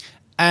mom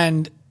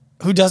and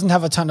who doesn't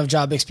have a ton of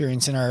job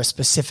experience in our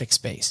specific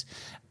space,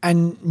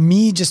 and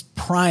me just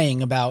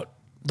prying about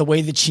the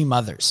way that she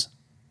mothers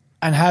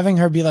and having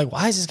her be like,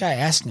 why is this guy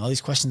asking all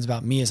these questions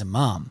about me as a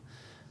mom?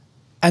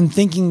 And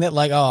thinking that,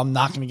 like, oh, I'm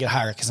not going to get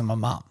hired because I'm a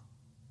mom.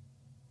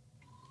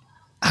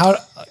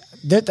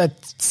 That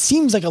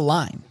seems like a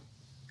line.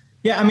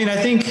 Yeah. I mean, I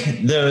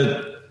think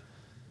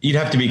you'd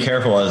have to be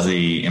careful as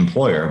the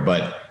employer,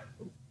 but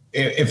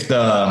if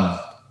the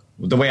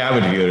way I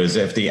would view it is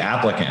if the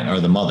applicant or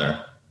the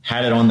mother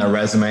had it on their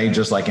resume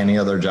just like any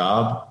other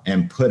job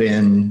and put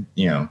in,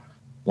 you know,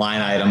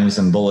 line items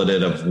and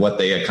bulleted of what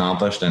they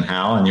accomplished and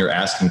how, and you're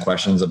asking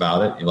questions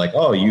about it, you're like,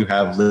 oh, you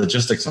have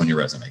logistics on your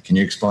resume. Can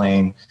you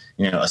explain,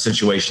 you know, a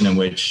situation in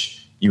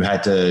which you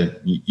had to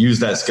use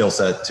that skill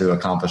set to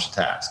accomplish a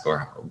task,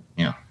 or,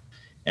 you know,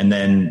 and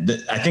then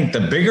I think the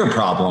bigger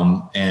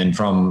problem, and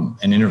from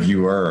an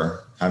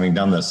interviewer, having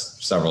done this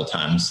several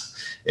times,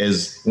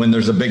 is when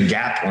there's a big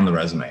gap on the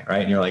resume,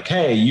 right? And you're like,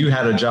 hey, you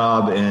had a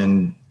job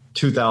in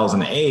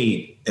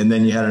 2008, and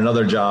then you had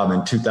another job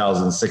in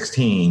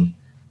 2016.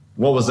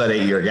 What was that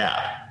 8-year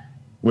gap?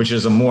 Which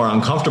is a more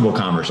uncomfortable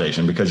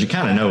conversation because you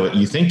kind of know it.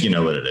 You think you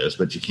know what it is,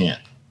 but you can't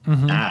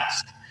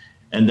ask.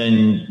 And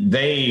then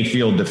they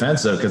feel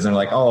defensive because they're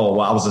like, oh,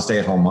 well, I was a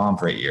stay-at-home mom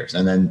for 8 years.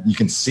 And then you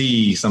can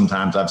see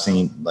sometimes I've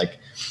seen like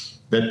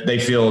that they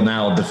feel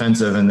now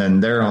defensive, and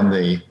then they're on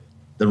the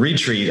the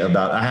retreat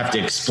about I have to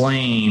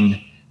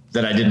explain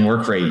that I didn't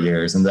work for 8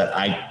 years and that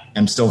I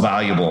am still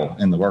valuable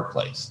in the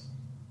workplace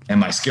and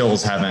my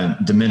skills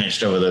haven't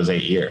diminished over those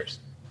 8 years.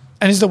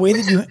 And is the way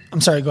that I'm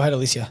sorry, go ahead,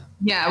 Alicia.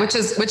 Yeah, which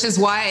is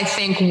why I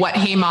think what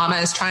Hey Mama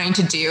is trying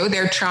to do,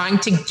 they're trying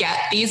to get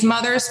these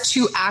mothers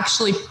to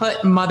actually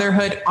put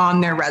motherhood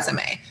on their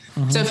resume.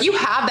 So if you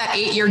have that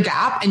 8-year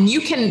gap and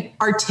you can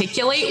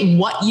articulate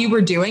what you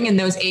were doing in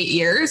those 8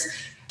 years,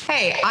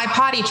 hey, I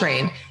potty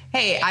trained.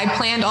 Hey, I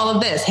planned all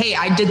of this. Hey,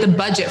 I did the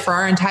budget for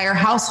our entire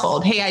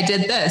household. Hey, I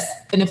did this.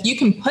 And if you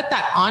can put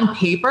that on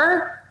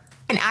paper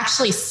and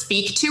actually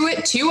speak to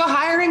it to a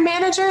hiring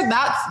manager,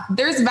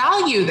 there's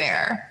value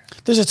there.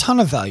 There's a ton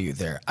of value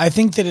there. I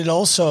think that it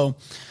also,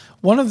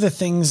 one of the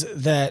things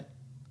that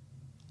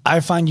I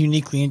find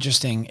uniquely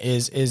interesting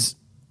is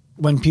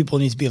when people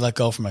need to be let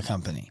go from a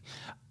company.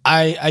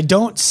 I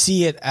don't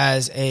see it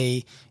as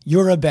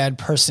you're a bad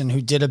person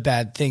who did a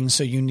bad thing,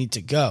 so you need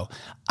to go.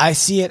 I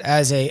see it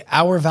as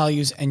our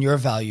values and your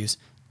values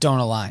don't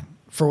align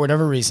for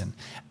whatever reason.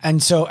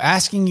 And so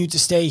asking you to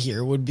stay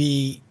here would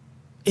be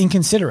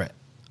inconsiderate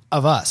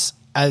of us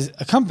as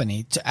a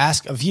company to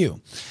ask of you.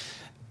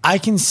 I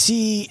can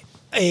see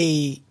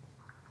a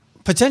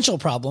potential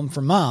problem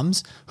for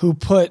moms who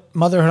put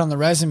motherhood on the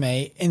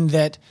resume in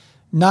that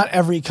not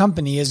every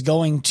company is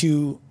going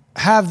to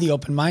have the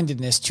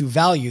open-mindedness to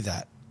value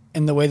that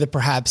in the way that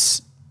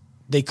perhaps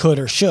they could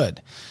or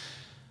should.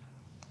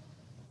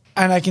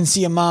 And I can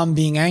see a mom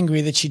being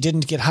angry that she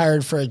didn't get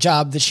hired for a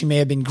job that she may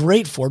have been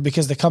great for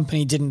because the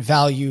company didn't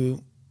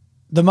value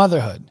the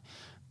motherhood.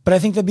 But I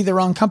think that'd be the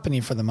wrong company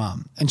for the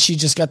mom. And she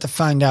just got to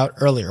find out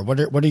earlier. What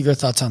are your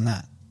thoughts on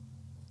that?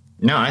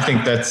 No, I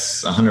think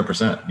that's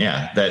 100%.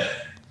 Yeah. That,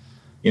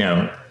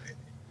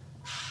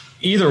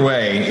 either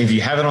way, if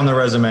you have it on the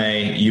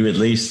resume, you at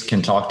least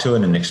can talk to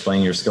it and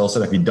explain your skill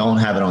set. If you don't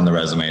have it on the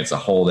resume, it's a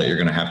hole that you're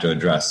going to have to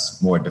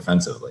address more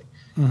defensively.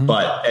 Mm-hmm.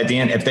 But at the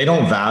end, if they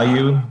don't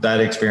value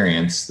that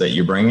experience that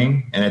you're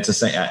bringing, and it's the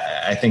same,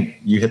 I think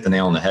you hit the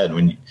nail on the head.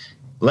 When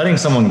letting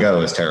someone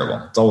go is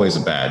terrible. It's always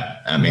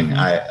bad. I mean, mm-hmm.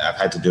 I've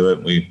had to do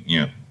it. We,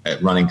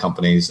 at running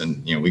companies,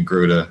 and we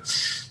grew to,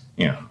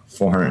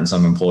 400 and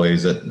some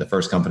employees at the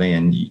first company,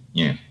 and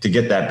to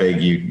get that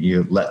big,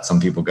 you let some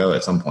people go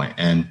at some point.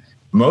 And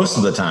most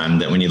of the time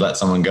that when you let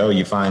someone go,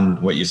 you find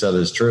what you said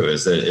is true,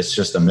 is that it's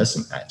just a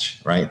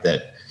mismatch, right?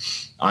 That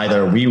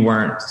either we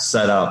weren't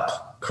set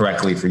up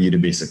correctly for you to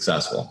be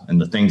successful, and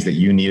the things that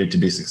you needed to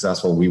be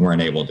successful, we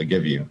weren't able to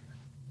give you,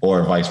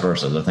 or vice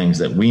versa. The things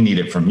that we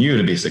needed from you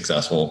to be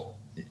successful,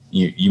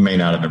 you may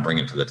not have been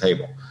bringing to the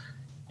table.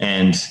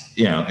 And,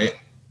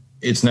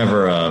 it's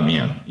never,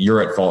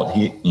 you're at fault.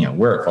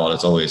 We're at fault.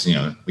 It's always,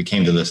 we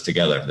came to this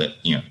together, that,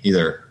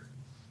 either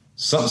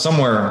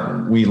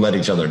somewhere we let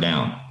each other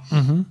down.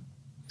 Mm-hmm.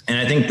 And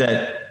I think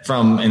that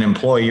from an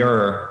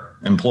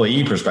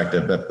employee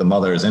perspective, that the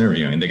mother is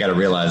interviewing, they got to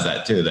realize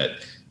that too, that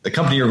the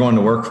company you're going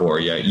to work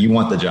for, you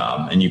want the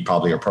job, and you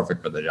probably are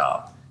perfect for the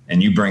job,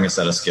 and you bring a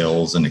set of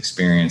skills and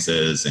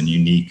experiences and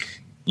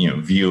unique,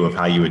 view of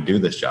how you would do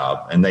this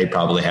job. And they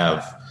probably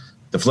have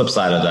the flip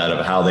side of that,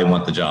 of how they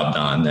want the job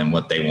done and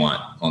what they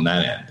want on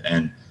that end.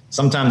 And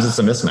sometimes it's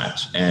a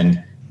mismatch,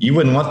 and you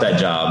wouldn't want that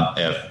job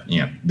if,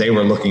 they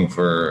were looking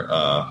for,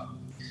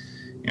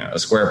 a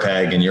square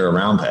peg and you're a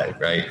round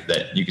peg, right?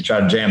 That you could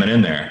try to jam it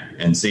in there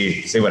and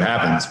see what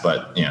happens,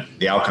 but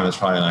the outcome is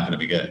probably not going to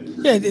be good.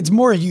 Yeah, it's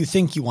more you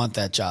think you want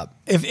that job.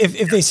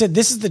 If they said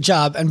this is the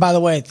job, and by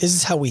the way, this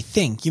is how we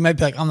think, you might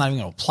be like, I'm not even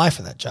going to apply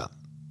for that job.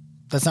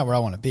 That's not where I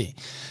want to be.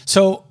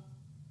 So,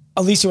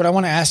 Alicia, what I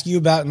want to ask you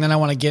about, and then I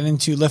want to get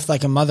into Lift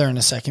Like a Mother in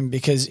a second,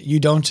 because you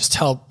don't just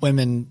help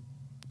women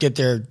get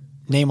their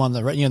name on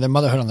the, their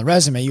motherhood on the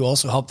resume. You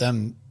also help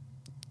them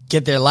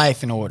get their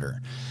life in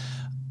order.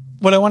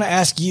 What I want to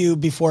ask you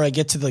before I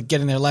get to the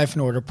getting their life in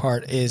order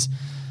part is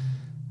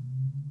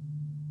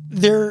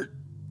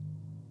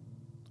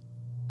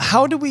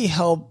how do we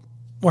help,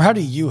 or how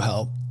do you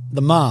help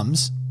the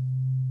moms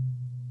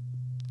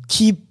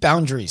keep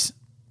boundaries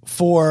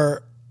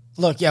for,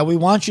 look, yeah, we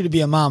want you to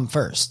be a mom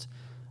first.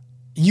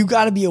 You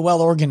got to be a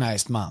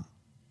well-organized mom.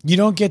 You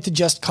don't get to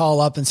just call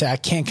up and say, I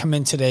can't come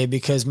in today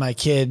because my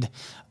kid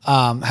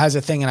has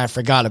a thing and I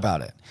forgot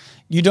about it.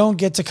 You don't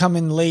get to come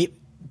in late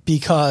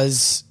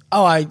because,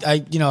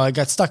 I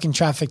got stuck in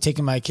traffic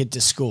taking my kid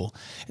to school.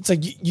 It's like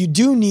you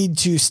do need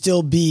to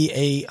still be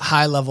a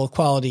high-level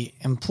quality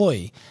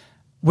employee.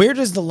 Where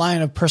does the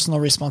line of personal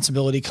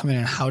responsibility come in,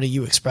 and how do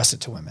you express it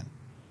to women?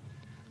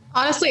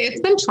 Honestly,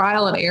 it's been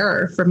trial and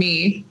error for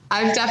me.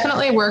 I've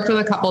definitely worked with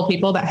a couple of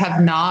people that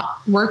have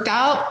not worked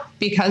out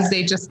because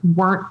they just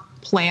weren't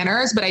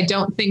planners, but I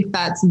don't think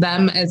that's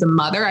them as a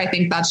mother. I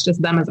think that's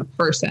just them as a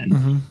person.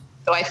 Mm-hmm.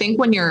 So I think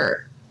when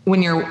you're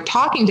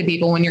talking to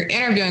people, when you're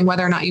interviewing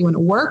whether or not you want to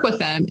work with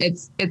them,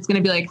 it's going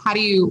to be like, how do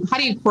you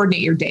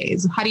coordinate your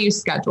days? How do you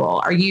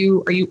schedule? Are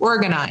you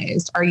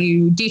organized? Are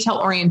you detail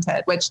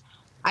oriented? Which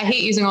I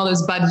hate using all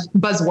those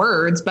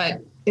buzzwords,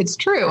 but it's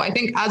true. I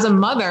think as a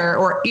mother,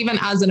 or even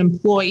as an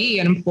employee,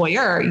 an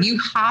employer, you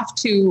have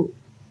to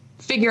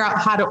figure out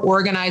how to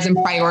organize and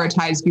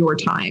prioritize your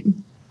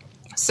time.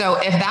 So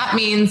if that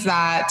means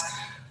that,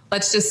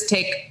 let's just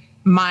take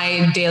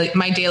my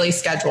daily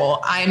schedule.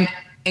 I'm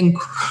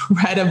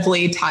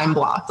incredibly time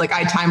blocked. Like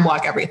I time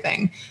block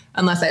everything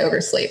unless I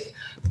oversleep,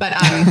 but,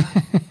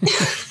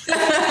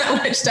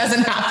 which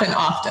doesn't happen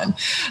often,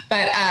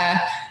 but,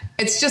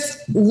 it's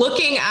just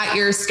looking at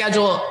your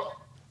schedule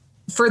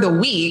for the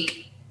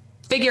week,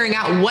 figuring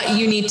out what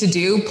you need to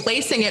do,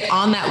 placing it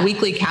on that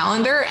weekly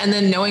calendar, and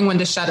then knowing when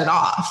to shut it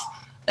off.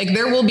 Like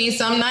there will be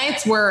some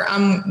nights where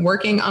I'm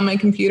working on my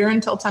computer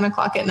until 10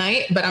 o'clock at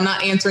night, but I'm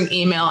not answering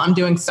email. I'm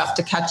doing stuff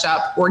to catch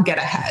up or get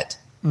ahead.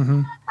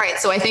 Mm-hmm. Right.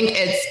 So I think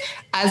it's,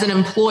 as an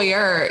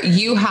employer,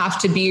 you have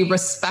to be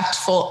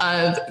respectful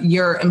of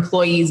your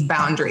employees'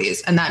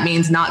 boundaries. And that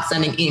means not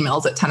sending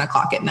emails at 10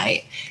 o'clock at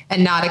night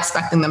and not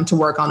expecting them to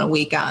work on a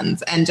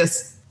weekend, and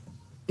just,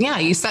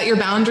 you set your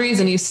boundaries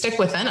and you stick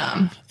within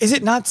them. Is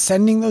it not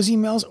sending those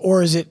emails,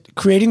 or is it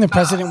creating the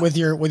precedent with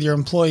your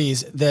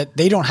employees that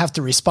they don't have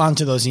to respond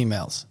to those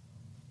emails?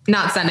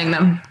 Not sending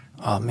them.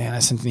 Oh man, I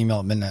sent an email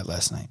at midnight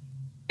last night.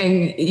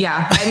 And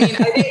I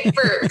think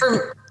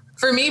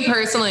for me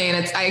personally,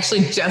 and I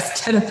actually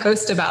just did a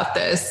post about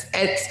this,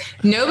 it's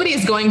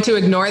nobody's going to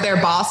ignore their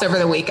boss over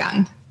the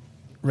weekend.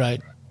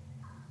 Right.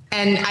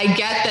 And I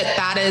get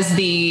that is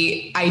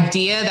the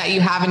idea that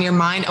you have in your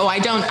mind. Oh, I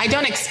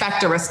don't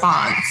expect a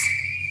response.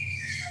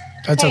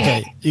 That's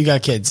okay. You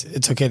got kids.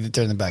 It's okay that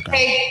they're in the background.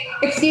 Hey,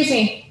 excuse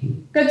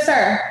me. Good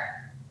sir.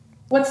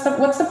 What's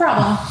the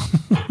problem?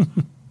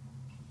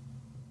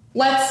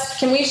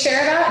 Can we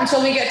share that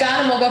until we get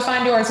done, and we'll go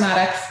find yours,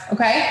 Maddox.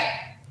 Okay?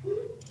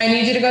 I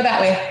need you to go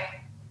that way.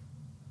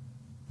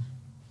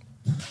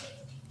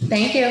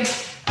 Thank you.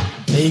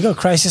 There you go.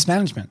 Crisis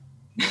management.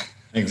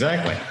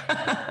 Exactly.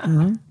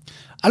 Mm-hmm.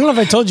 I don't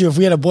know if I told you, if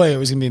we had a boy, it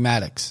was going to be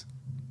Maddox.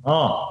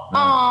 Oh.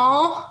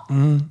 Aww.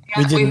 Mm-hmm.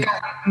 Yeah, we've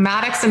got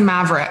Maddox and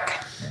Maverick.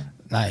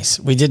 Nice.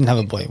 We didn't have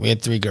a boy. We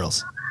had 3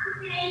 girls.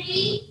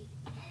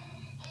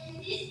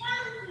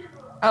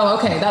 Oh,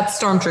 okay. That's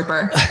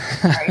Stormtrooper.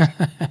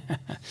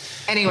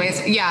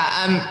 Anyways,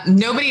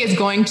 nobody is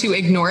going to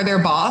ignore their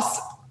boss,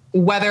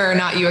 whether or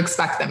not you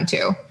expect them to.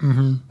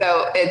 Mm-hmm.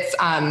 So it's,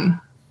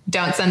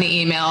 don't send the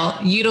email,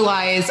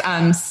 utilize,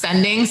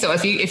 sending. So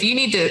if you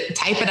need to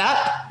type it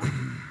up,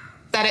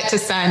 set it to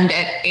send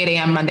at 8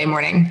 a.m. Monday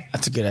morning.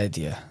 That's a good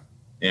idea.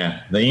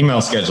 Yeah. The email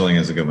scheduling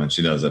is a good one.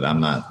 She does it.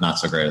 I'm not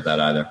so great at that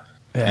either.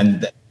 Yeah.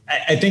 And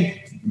I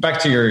think back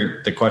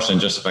to the question,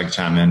 just if I could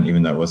chime in,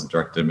 even though it wasn't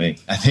directed at me,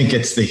 I think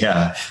it's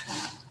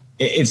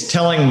it's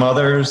telling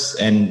mothers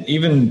and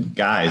even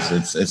guys,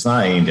 it's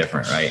not any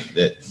different, right?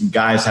 That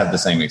guys have the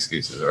same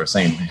excuses or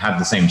have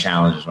the same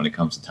challenges when it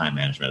comes to time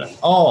management.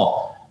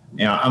 Oh,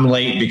 I'm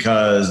late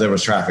because there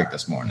was traffic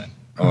this morning,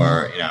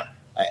 or,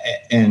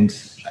 and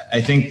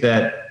I think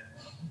that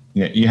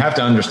you have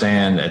to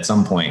understand at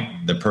some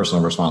point the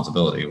personal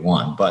responsibility,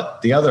 one,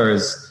 but the other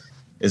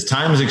is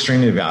time is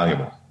extremely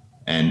valuable.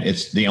 And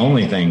it's the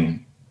only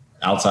thing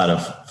outside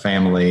of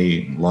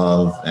family,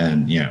 love,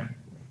 and,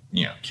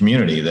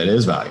 community that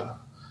is valuable.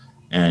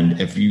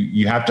 And if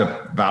you have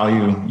to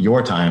value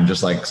your time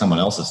just like someone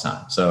else's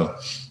time. So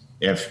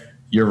if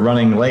you're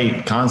running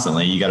late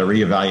constantly, you got to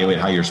reevaluate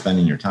how you're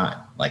spending your time.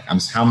 Like,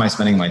 how am I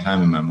spending my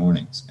time in my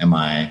mornings? Am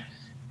I,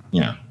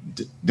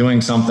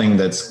 doing something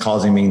that's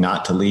causing me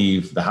not to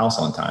leave the house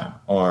on time?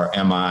 Or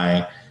am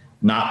I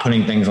not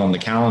putting things on the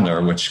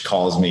calendar, which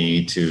cause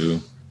me to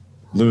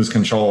lose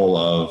control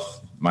of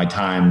my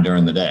time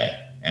during the day?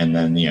 And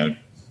then,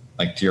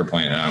 like to your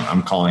point,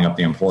 I'm calling up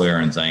the employer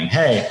and saying,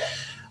 hey,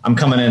 I'm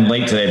coming in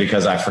late today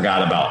because I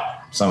forgot about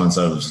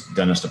so-and-so's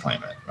dentist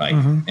appointment, right?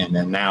 Mm-hmm. And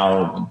then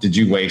now, did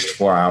you waste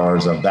 4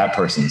 hours of that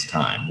person's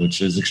time,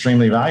 which is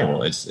extremely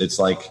valuable? It's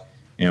like,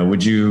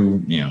 would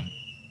you,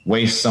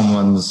 waste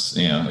someone's,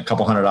 a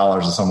couple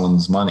 $100s of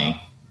someone's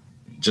money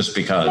just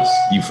because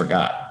you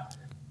forgot?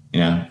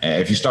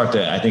 If you start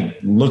to, I think,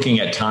 looking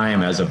at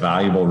time as a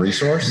valuable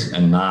resource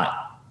and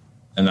not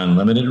an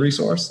unlimited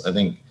resource, I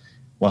think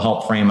will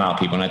help frame out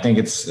people. And I think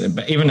it's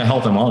even the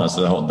health and wellness,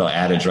 the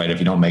adage, right? If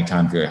you don't make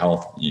time for your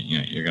health,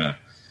 you're going to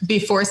be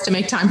forced to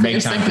make time for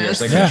your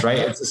sickness. Yeah. Right?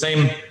 It's the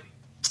same.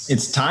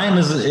 Time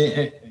is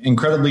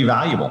incredibly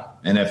valuable.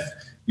 And if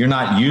you're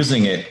not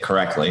using it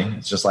correctly,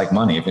 it's just like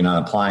money. If you're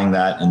not applying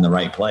that in the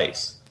right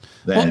place,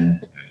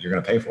 then you're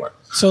going to pay for it.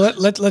 So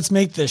let's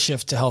make the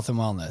shift to health and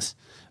wellness,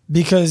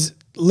 because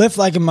Lift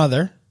Like a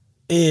Mother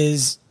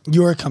is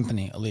your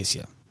company,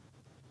 Alicia.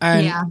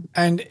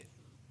 And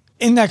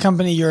in that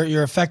company,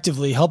 you're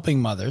effectively helping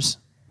mothers,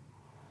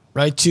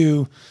 right,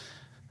 to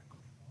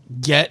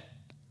get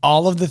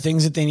all of the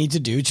things that they need to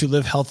do to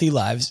live healthy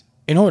lives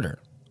in order.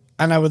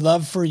 And I would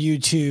love for you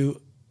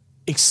to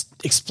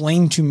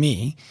explain to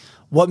me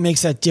what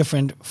makes that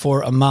different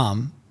for a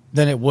mom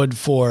than it would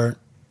for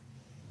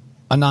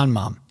a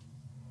non-mom.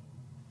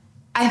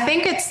 I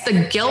think it's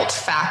the guilt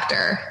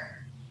factor.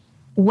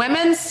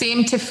 Women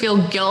seem to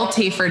feel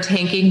guilty for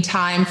taking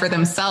time for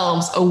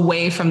themselves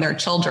away from their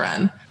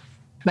children.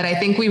 But I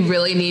think we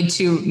really need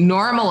to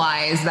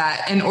normalize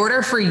that in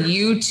order for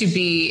you to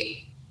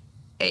be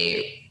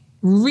a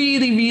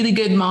really, really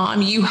good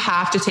mom, you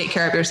have to take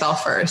care of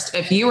yourself first.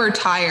 If you are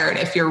tired,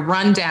 if you're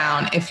run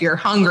down, if you're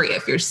hungry,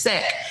 if you're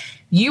sick,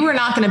 you are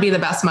not going to be the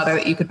best mother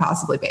that you could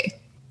possibly be.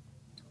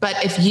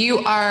 But if you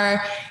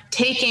are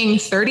taking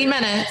 30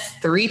 minutes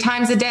 3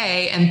 times a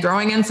day and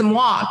throwing in some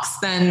walks,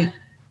 then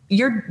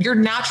you're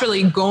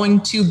naturally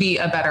going to be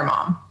a better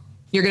mom.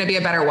 You're going to be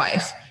a better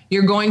wife.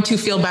 You're going to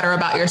feel better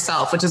about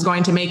yourself, which is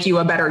going to make you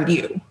a better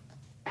you.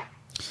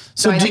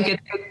 So I think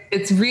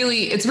it's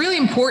really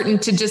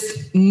important to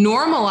just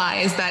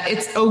normalize that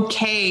it's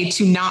okay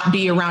to not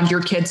be around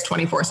your kids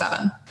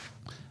 24/7.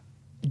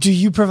 Do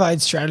you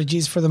provide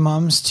strategies for the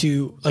moms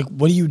to, like,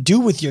 what do you do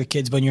with your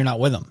kids when you're not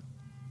with them?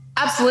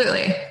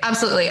 Absolutely.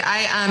 Absolutely.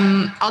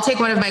 I'll take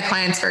one of my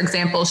clients, for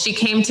example. She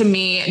came to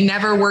me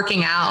never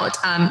working out,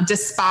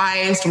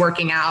 despised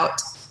working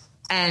out.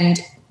 And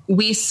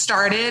we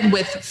started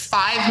with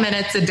 5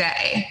 minutes a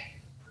day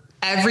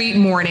every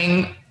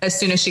morning as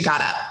soon as she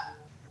got up.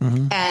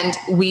 Mm-hmm. And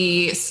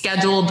we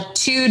scheduled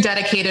 2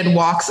 dedicated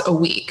walks a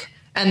week.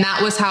 And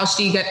that was how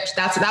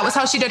that was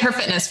how she did her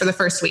fitness for the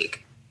first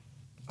week.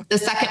 The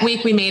second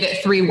week, we made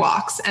it 3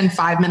 walks and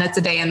 5 minutes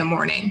a day in the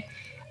morning.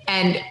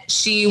 And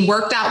she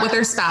worked out with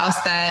her spouse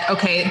that,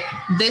 okay,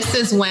 this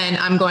is when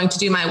I'm going to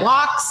do my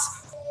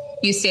walks.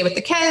 You stay with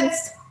the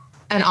kids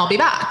and I'll be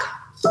back.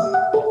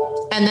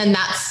 And then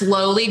that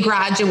slowly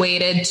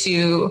graduated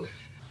to,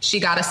 she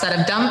got a set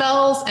of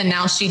dumbbells, and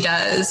now she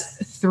does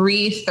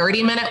 3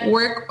 30-minute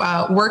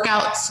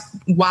workouts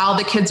while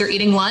the kids are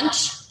eating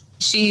lunch.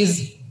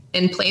 She's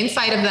in plain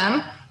sight of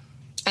them.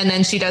 And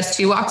then she does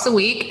 2 walks a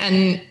week,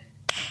 and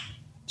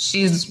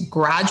she's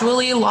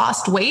gradually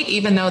lost weight,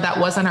 even though that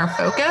wasn't our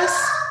focus.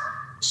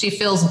 She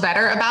feels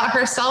better about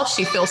herself.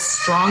 She feels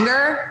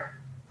stronger.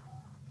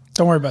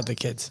 Don't worry about the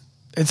kids.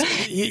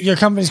 Your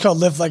company's called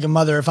Lift Like a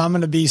Mother. If I'm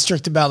going to be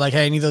strict about, like,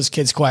 hey, I need those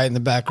kids quiet in the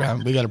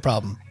background, we got a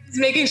problem. It's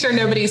making sure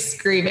nobody's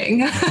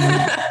screaming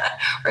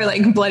or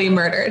like bloody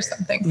murder or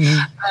something.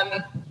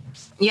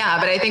 Yeah,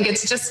 but I think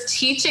it's just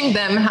teaching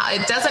them how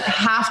it doesn't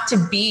have to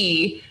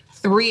be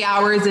 3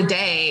 hours a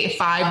day,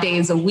 5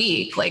 days a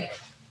week. Like,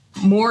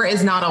 more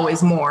is not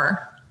always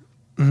more.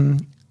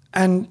 Mm-hmm.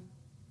 And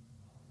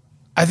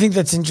I think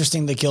that's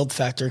interesting, the guilt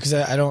factor, because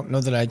I don't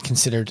know that I'd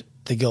considered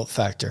the guilt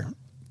factor.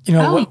 You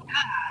know,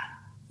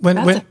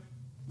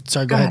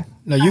 sorry, go ahead.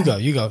 No, you go.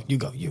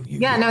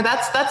 Yeah, no,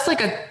 that's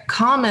like a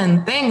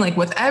common thing. Like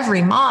with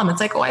every mom, it's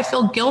like, oh, I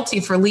feel guilty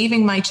for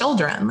leaving my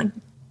children. Like,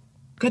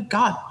 good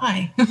God,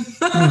 why?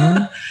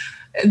 Mm-hmm.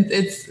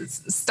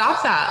 It's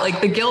stop that.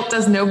 Like, the guilt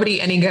does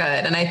nobody any good.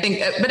 And I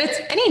think, but it's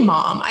any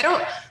mom. I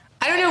don't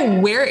know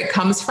where it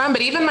comes from,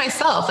 but even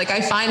myself, like,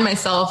 I find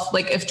myself,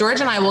 like, if George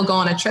and I will go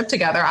on a trip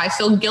together, I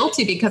feel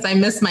guilty because I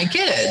miss my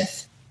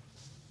kids.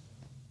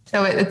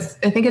 So I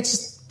think it's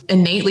just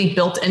innately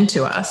built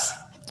into us.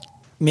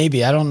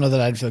 Maybe. I don't know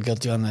that I'd feel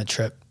guilty on that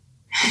trip.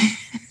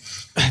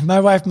 My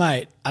wife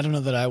might. I don't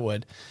know that I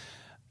would.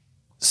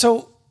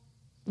 So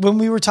when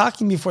we were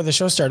talking before the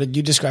show started,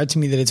 you described to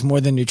me that it's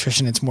more than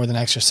nutrition. It's more than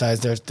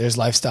exercise. There's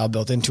lifestyle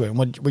built into it. And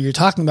what you're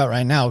talking about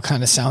right now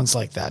kind of sounds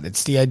like that.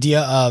 It's the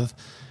idea of,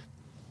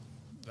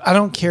 I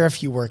don't care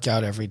if you work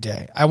out every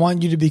day. I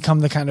want you to become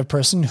the kind of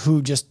person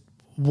who just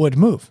would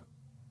move.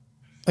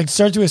 Like,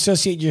 start to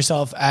associate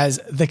yourself as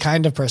the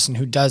kind of person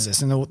who does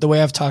this. And the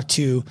way I've talked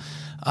to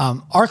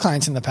our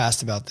clients in the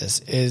past about this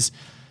is,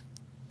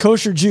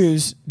 kosher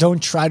Jews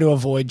don't try to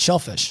avoid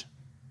shellfish.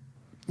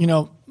 You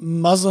know,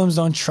 Muslims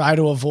don't try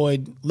to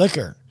avoid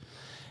liquor.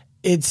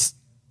 It's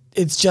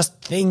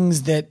just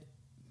things that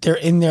they're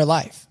in their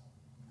life.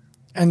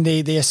 And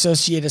they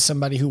associate as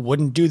somebody who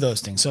wouldn't do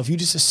those things. So if you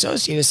just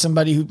associate as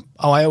somebody who,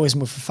 I always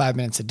move for 5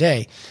 minutes a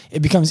day,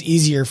 it becomes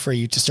easier for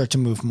you to start to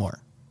move more.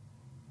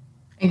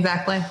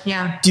 Exactly.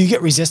 Yeah. Do you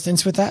get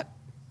resistance with that?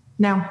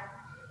 No.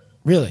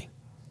 Really?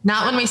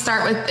 Not when we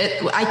start with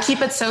it. I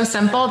keep it so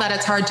simple that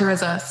it's hard to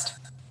resist.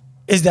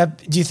 Do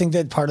you think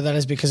that part of that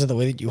is because of the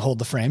way that you hold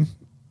the frame?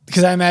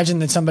 Because I imagine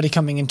that somebody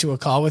coming into a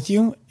call with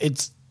you,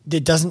 it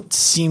doesn't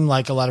seem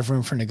like a lot of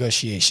room for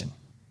negotiation.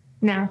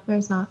 No,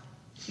 there's not.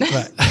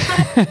 Right.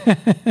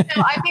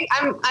 No, I think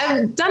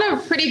I've done a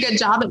pretty good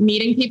job at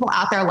meeting people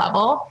at their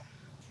level,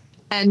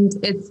 and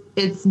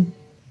it's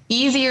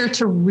easier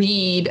to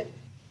read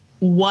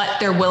what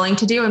they're willing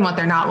to do and what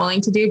they're not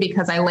willing to do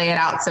because I lay it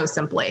out so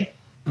simply.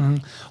 Mm-hmm.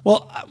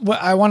 Well,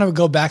 I want to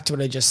go back to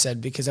what I just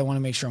said because I want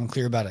to make sure I'm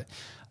clear about it.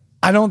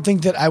 I don't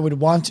think that I would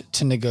want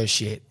to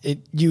negotiate it.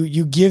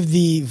 You give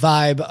the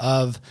vibe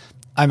of,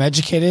 I'm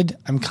educated,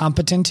 I'm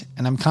competent,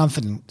 and I'm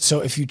confident. So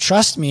if you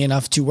trust me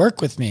enough to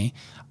work with me,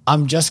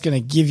 I'm just going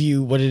to give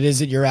you what it is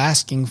that you're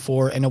asking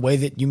for in a way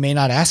that you may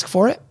not ask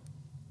for it,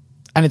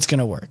 and it's going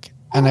to work.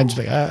 And I'd just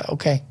be like,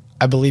 okay,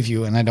 I believe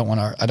you, and I don't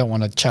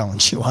want to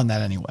challenge you on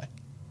that anyway.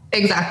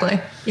 Exactly.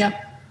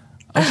 Yep.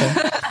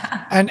 Okay.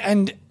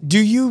 And do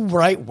you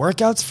write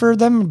workouts for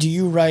them? Do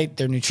you write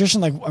their nutrition?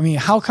 Like, I mean,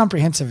 how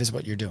comprehensive is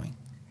what you're doing?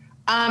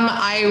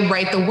 I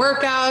write the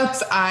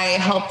workouts. I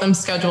help them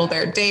schedule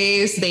their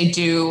days. They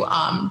do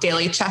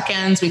daily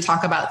check-ins. We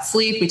talk about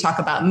sleep. We talk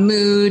about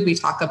mood. We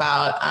talk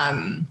about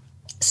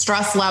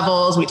stress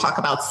levels. We talk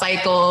about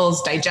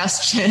cycles,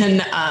 digestion,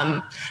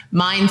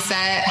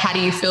 mindset. How do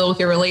you feel with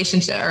your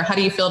relationship, or how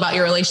do you feel about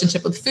your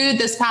relationship with food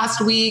this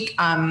past week?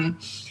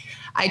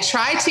 I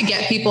try to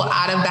get people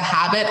out of the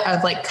habit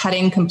of like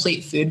cutting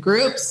complete food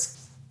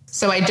groups.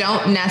 So I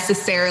don't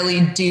necessarily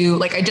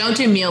I don't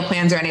do meal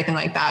plans or anything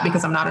like that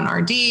because I'm not an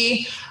RD.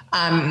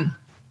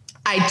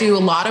 I do a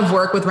lot of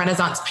work with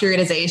Renaissance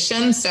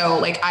periodization. So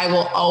like I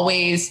will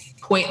always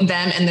point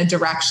them in the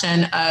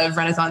direction of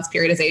Renaissance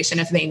periodization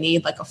if they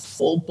need like a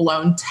full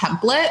blown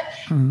template.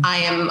 I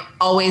am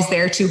always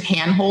there to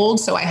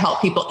handhold. So I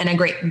help people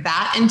integrate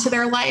that into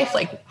their life.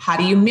 Like, how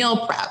do you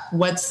meal prep?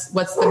 What's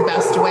the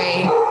best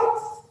way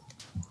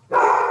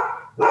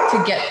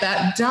to get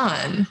that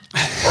done?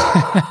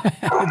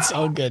 It's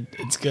all good.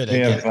 It's good. We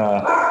have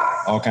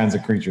all kinds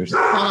of creatures.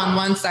 Hold on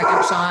one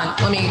second, Sean.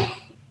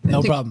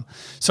 No problem.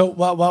 So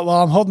while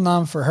I'm holding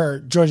on for her,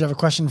 George, I have a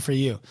question for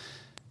you.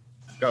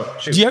 Go,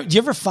 shoot. Do you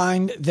ever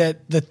find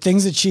that the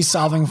things that she's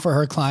solving for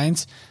her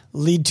clients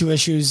lead to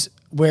issues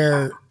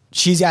where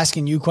she's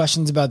asking you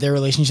questions about their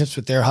relationships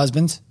with their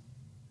husbands?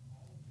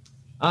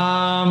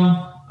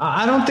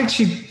 I don't think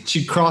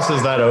she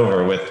crosses that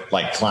over with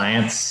like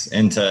clients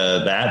into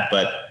that,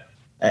 but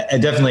I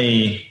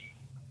definitely,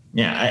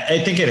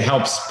 I think it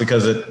helps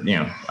because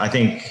I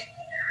think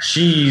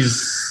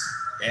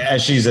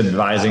as she's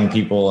advising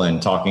people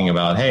and talking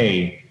about,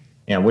 hey,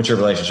 what's your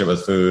relationship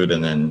with food?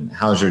 And then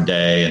how's your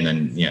day? And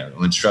then,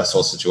 when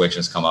stressful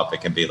situations come up, it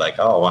can be like,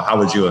 oh, well, how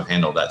would you have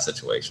handled that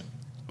situation?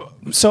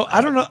 So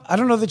I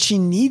don't know that she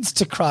needs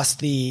to cross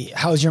the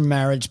how's your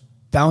marriage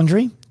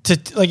boundary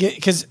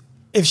because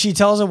if she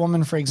tells a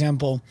woman, for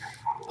example,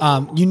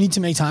 you need to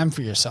make time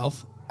for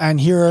yourself and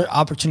here are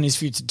opportunities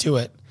for you to do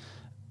it.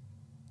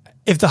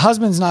 If the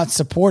husband's not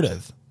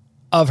supportive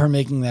of her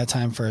making that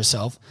time for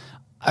herself,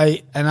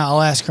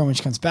 I'll ask her when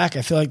she comes back,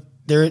 I feel like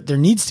there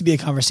needs to be a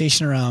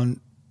conversation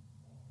around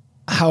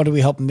how do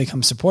we help him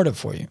become supportive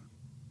for you?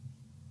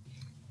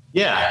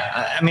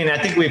 Yeah. I mean, I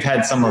think we've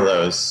had some of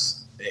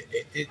those.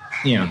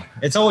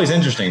 It's always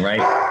interesting, right?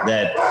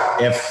 That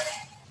if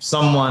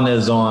someone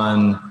is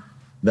on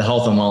the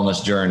health and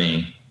wellness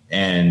journey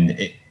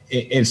and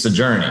it's a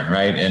journey,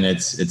 right? And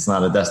it's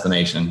not a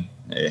destination.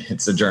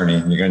 It's a journey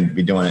and you're going to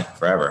be doing it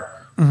forever.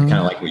 Mm-hmm. Kind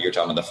of like what you're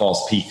talking about, the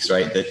false peaks,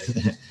 right?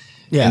 That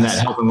in that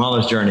health and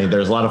wellness journey,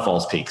 there's a lot of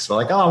false peaks. We're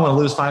like, oh, I want to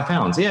lose 5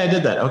 pounds. Yeah, I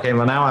did that. Okay,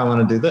 well, now I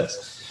want to do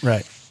this.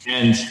 Right.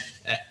 And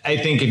I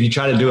think if you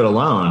try to do it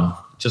alone,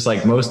 just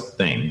like most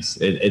things,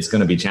 it's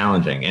going to be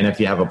challenging. And if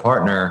you have a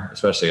partner,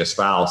 especially a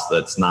spouse,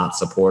 that's not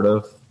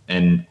supportive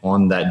and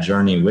on that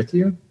journey with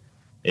you,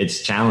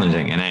 it's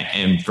challenging.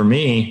 And for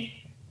me,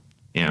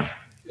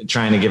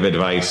 trying to give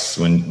advice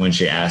when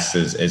she asks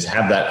is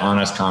have that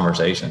honest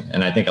conversation.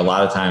 And I think a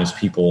lot of times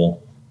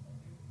people,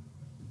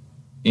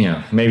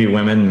 maybe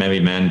women, maybe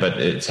men, but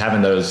it's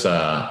having those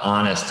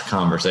honest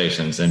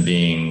conversations and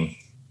being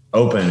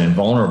open and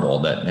vulnerable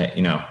that,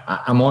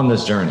 I'm on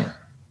this journey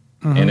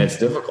and it's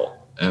difficult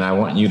and I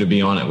want you to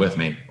be on it with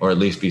me or at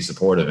least be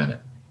supportive in it.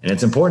 And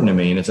it's important to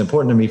me and it's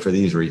important to me for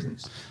these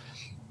reasons.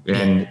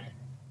 And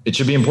it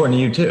should be important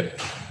to you too,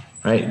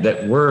 right?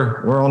 That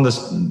we're on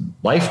this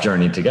life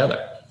journey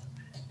together.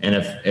 And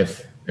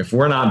if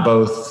we're not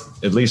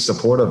both at least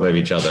supportive of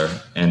each other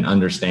and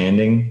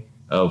understanding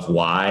of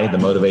why, the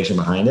motivation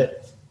behind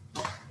it.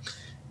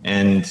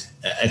 And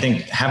I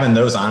think having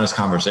those honest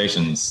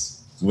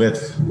conversations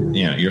with,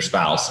 your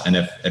spouse, and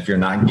if you're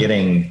not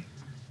getting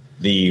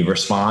the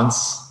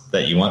response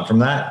that you want from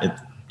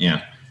that,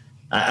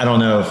 I don't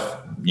know if,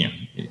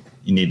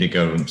 you need to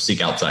go seek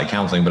outside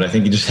counseling, but I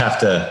think you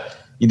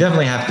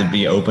definitely have to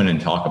be open and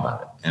talk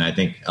about it. And I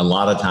think a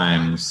lot of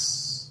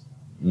times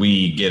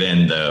we get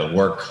in the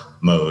work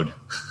mode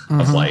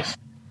of life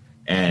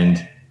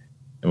and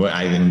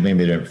I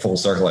maybe to full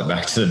circle it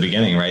back to the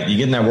beginning, right? You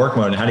get in that work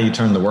mode and how do you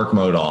turn the work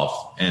mode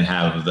off and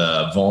have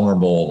the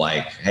vulnerable,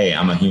 like, hey,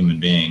 I'm a human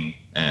being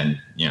and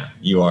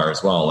you are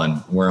as well.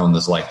 And we're on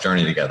this life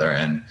journey together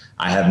and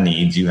I have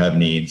needs, you have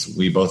needs.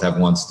 We both have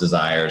wants,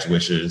 desires,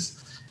 wishes.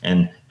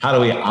 And how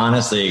do we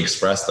honestly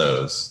express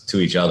those to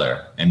each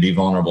other and be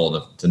vulnerable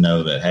to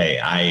know that,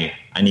 hey,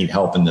 I need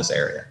help in this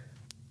area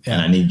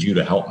and I need you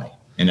to help me.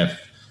 And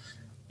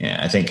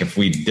I think if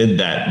we did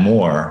that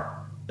more,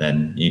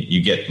 then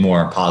you get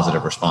more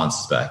positive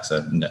responses back.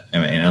 So,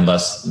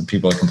 unless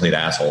people are complete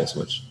assholes,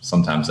 which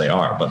sometimes they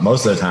are, but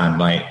most of the time,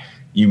 like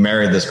you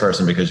married this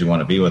person because you want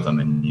to be with them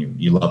and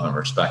you love and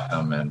respect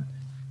them and,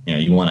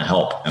 you want to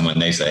help. And when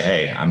they say,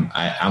 hey,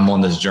 I'm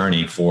on this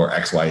journey for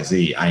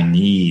XYZ, I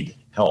need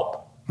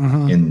help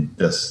in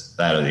this,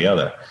 that, or the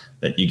other,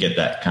 that you get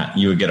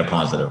you would get a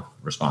positive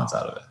response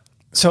out of it.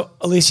 So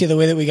Alicia, the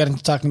way that we got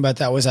into talking about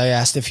that was I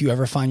asked if you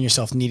ever find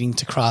yourself needing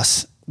to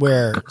cross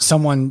where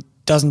someone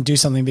doesn't do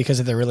something because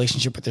of their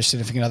relationship with their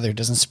significant other who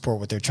doesn't support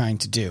what they're trying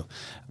to do.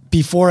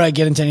 Before I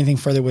get into anything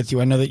further with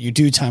you, I know that you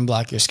do time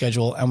block your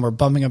schedule and we're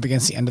bumping up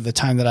against the end of the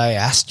time that I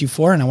asked you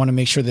for. And I want to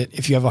make sure that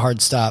if you have a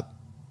hard stop,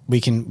 we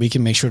can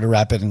make sure to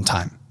wrap it in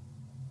time.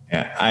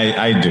 Yeah,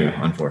 I do,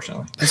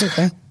 unfortunately. That's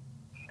okay.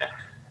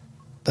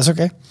 That's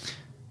okay.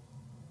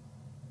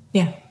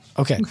 Yeah.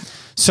 Okay.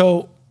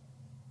 So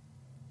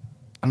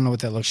I don't know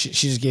what that look. She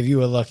just gave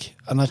you a look.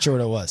 I'm not sure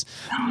what it was,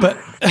 but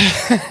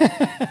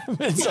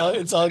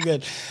it's all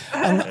good.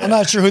 I'm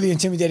not sure who the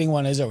intimidating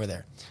one is over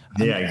there.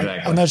 Yeah,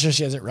 exactly. I'm not sure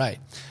she has it right.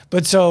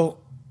 But so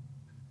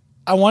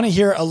I want to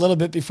hear a little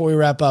bit before we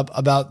wrap up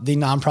about the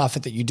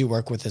nonprofit that you do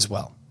work with as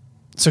well.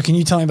 So can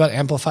you tell me about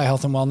Amplify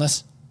Health and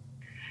Wellness?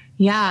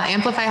 Yeah,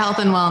 Amplify Health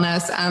and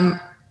Wellness.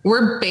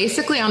 We're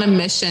basically on a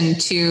mission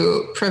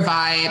to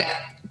provide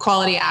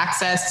quality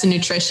access to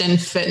nutrition,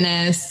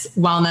 fitness,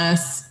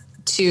 wellness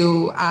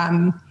to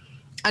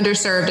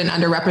underserved and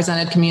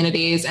underrepresented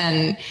communities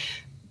and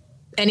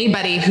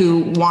anybody who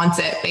wants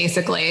it,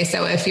 basically.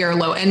 So if you're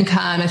low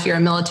income, if you're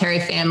a military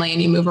family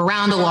and you move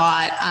around a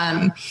lot,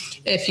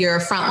 if you're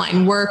a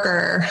frontline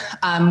worker,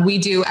 we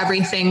do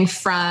everything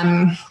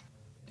from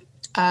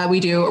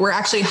we're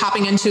actually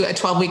hopping into a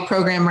 12-week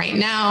program right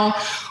now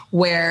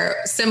where,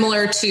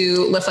 similar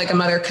to Lift Like a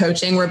Mother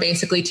coaching, we're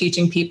basically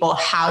teaching people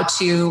how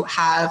to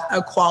have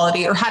a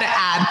quality or how to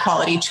add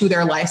quality to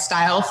their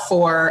lifestyle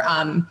for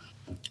on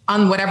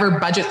whatever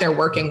budget they're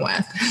working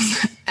with.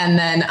 And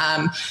then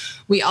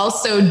we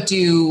also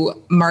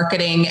do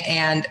marketing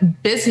and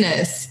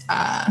business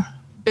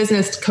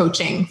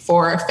coaching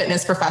for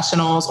fitness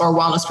professionals or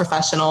wellness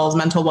professionals,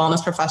 mental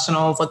wellness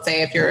professionals. Let's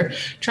say if you're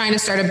trying to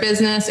start a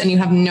business and you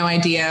have no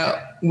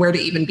idea where to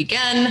even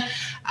begin.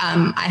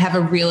 I have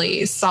a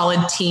really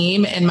solid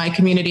team in my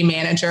community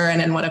manager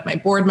and in one of my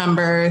board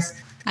members.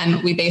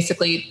 And we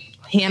basically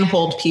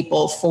handhold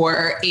people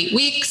for 8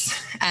 weeks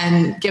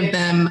and give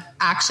them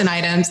action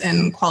items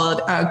and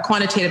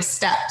quantitative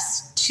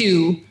steps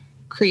to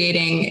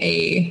creating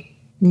a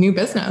new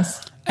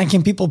business. And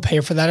can people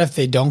pay for that if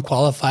they don't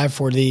qualify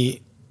for the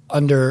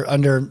under?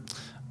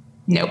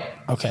 Nope.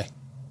 Okay.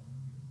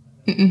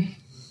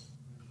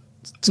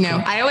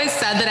 No, I always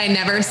said that I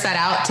never set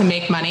out to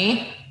make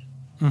money.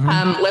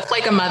 Lift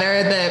Like a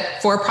Mother, the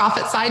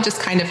for-profit side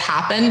just kind of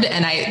happened,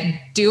 and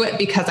I do it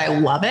because I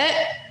love it.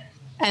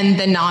 And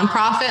the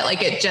nonprofit,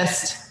 like it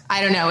just,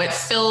 I don't know, it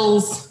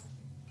fills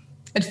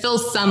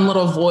some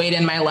little void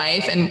in my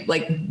life. And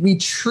like, we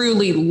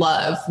truly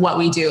love what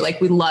we do. Like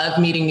we love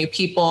meeting new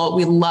people.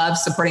 We love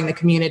supporting the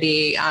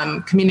community,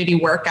 community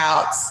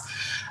workouts.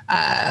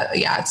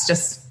 It's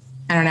just,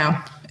 I don't know.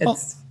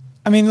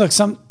 Look,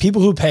 some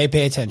people who pay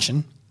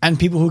attention, and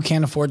people who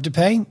can't afford to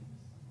pay,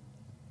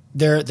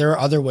 there are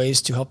other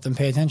ways to help them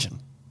pay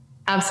attention.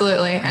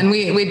 Absolutely. And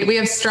we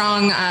have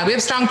strong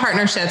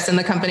partnerships in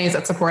the companies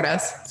that support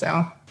us.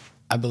 So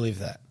I believe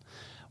that.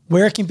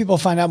 Where can people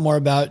find out more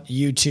about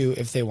you two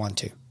if they want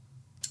to?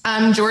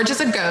 George is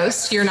a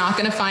ghost. You're not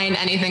going to find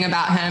anything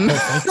about him.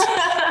 Perfect.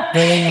 Where are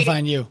they going to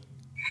find you?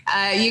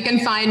 You can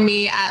find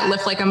me at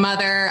Lift Like a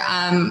Mother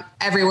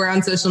everywhere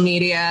on social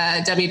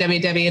media,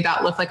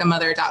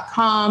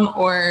 www.liftlikeamother.com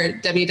or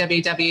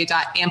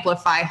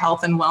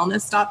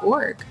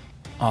www.amplifyhealthandwellness.org.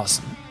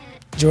 Awesome.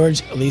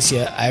 George,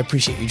 Alicia, I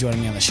appreciate you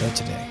joining me on the show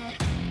today.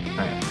 All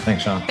right.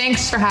 Thanks, Sean.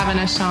 Thanks for having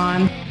us,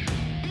 Sean.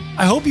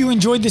 I hope you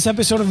enjoyed this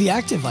episode of the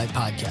Active Life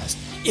podcast.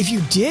 If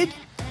you did,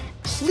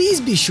 please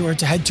be sure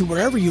to head to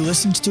wherever you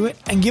listened to it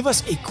and give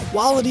us a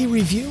quality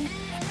review,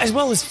 as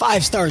well as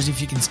 5 stars if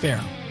you can spare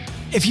them.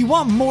 If you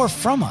want more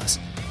from us,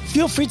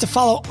 feel free to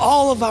follow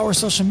all of our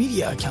social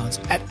media accounts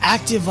at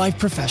Active Life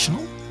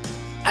Professional,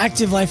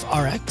 Active Life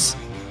RX,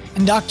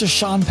 and Dr.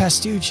 Sean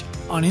Pastuch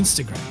on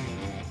Instagram.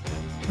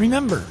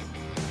 Remember,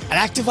 at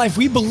Active Life,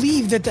 we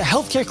believe that the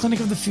healthcare clinic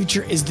of the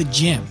future is the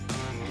gym,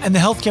 and the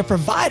healthcare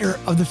provider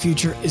of the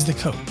future is the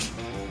coach.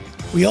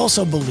 We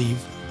also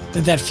believe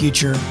that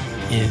future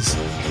is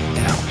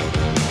now.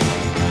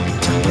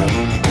 Turn it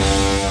up.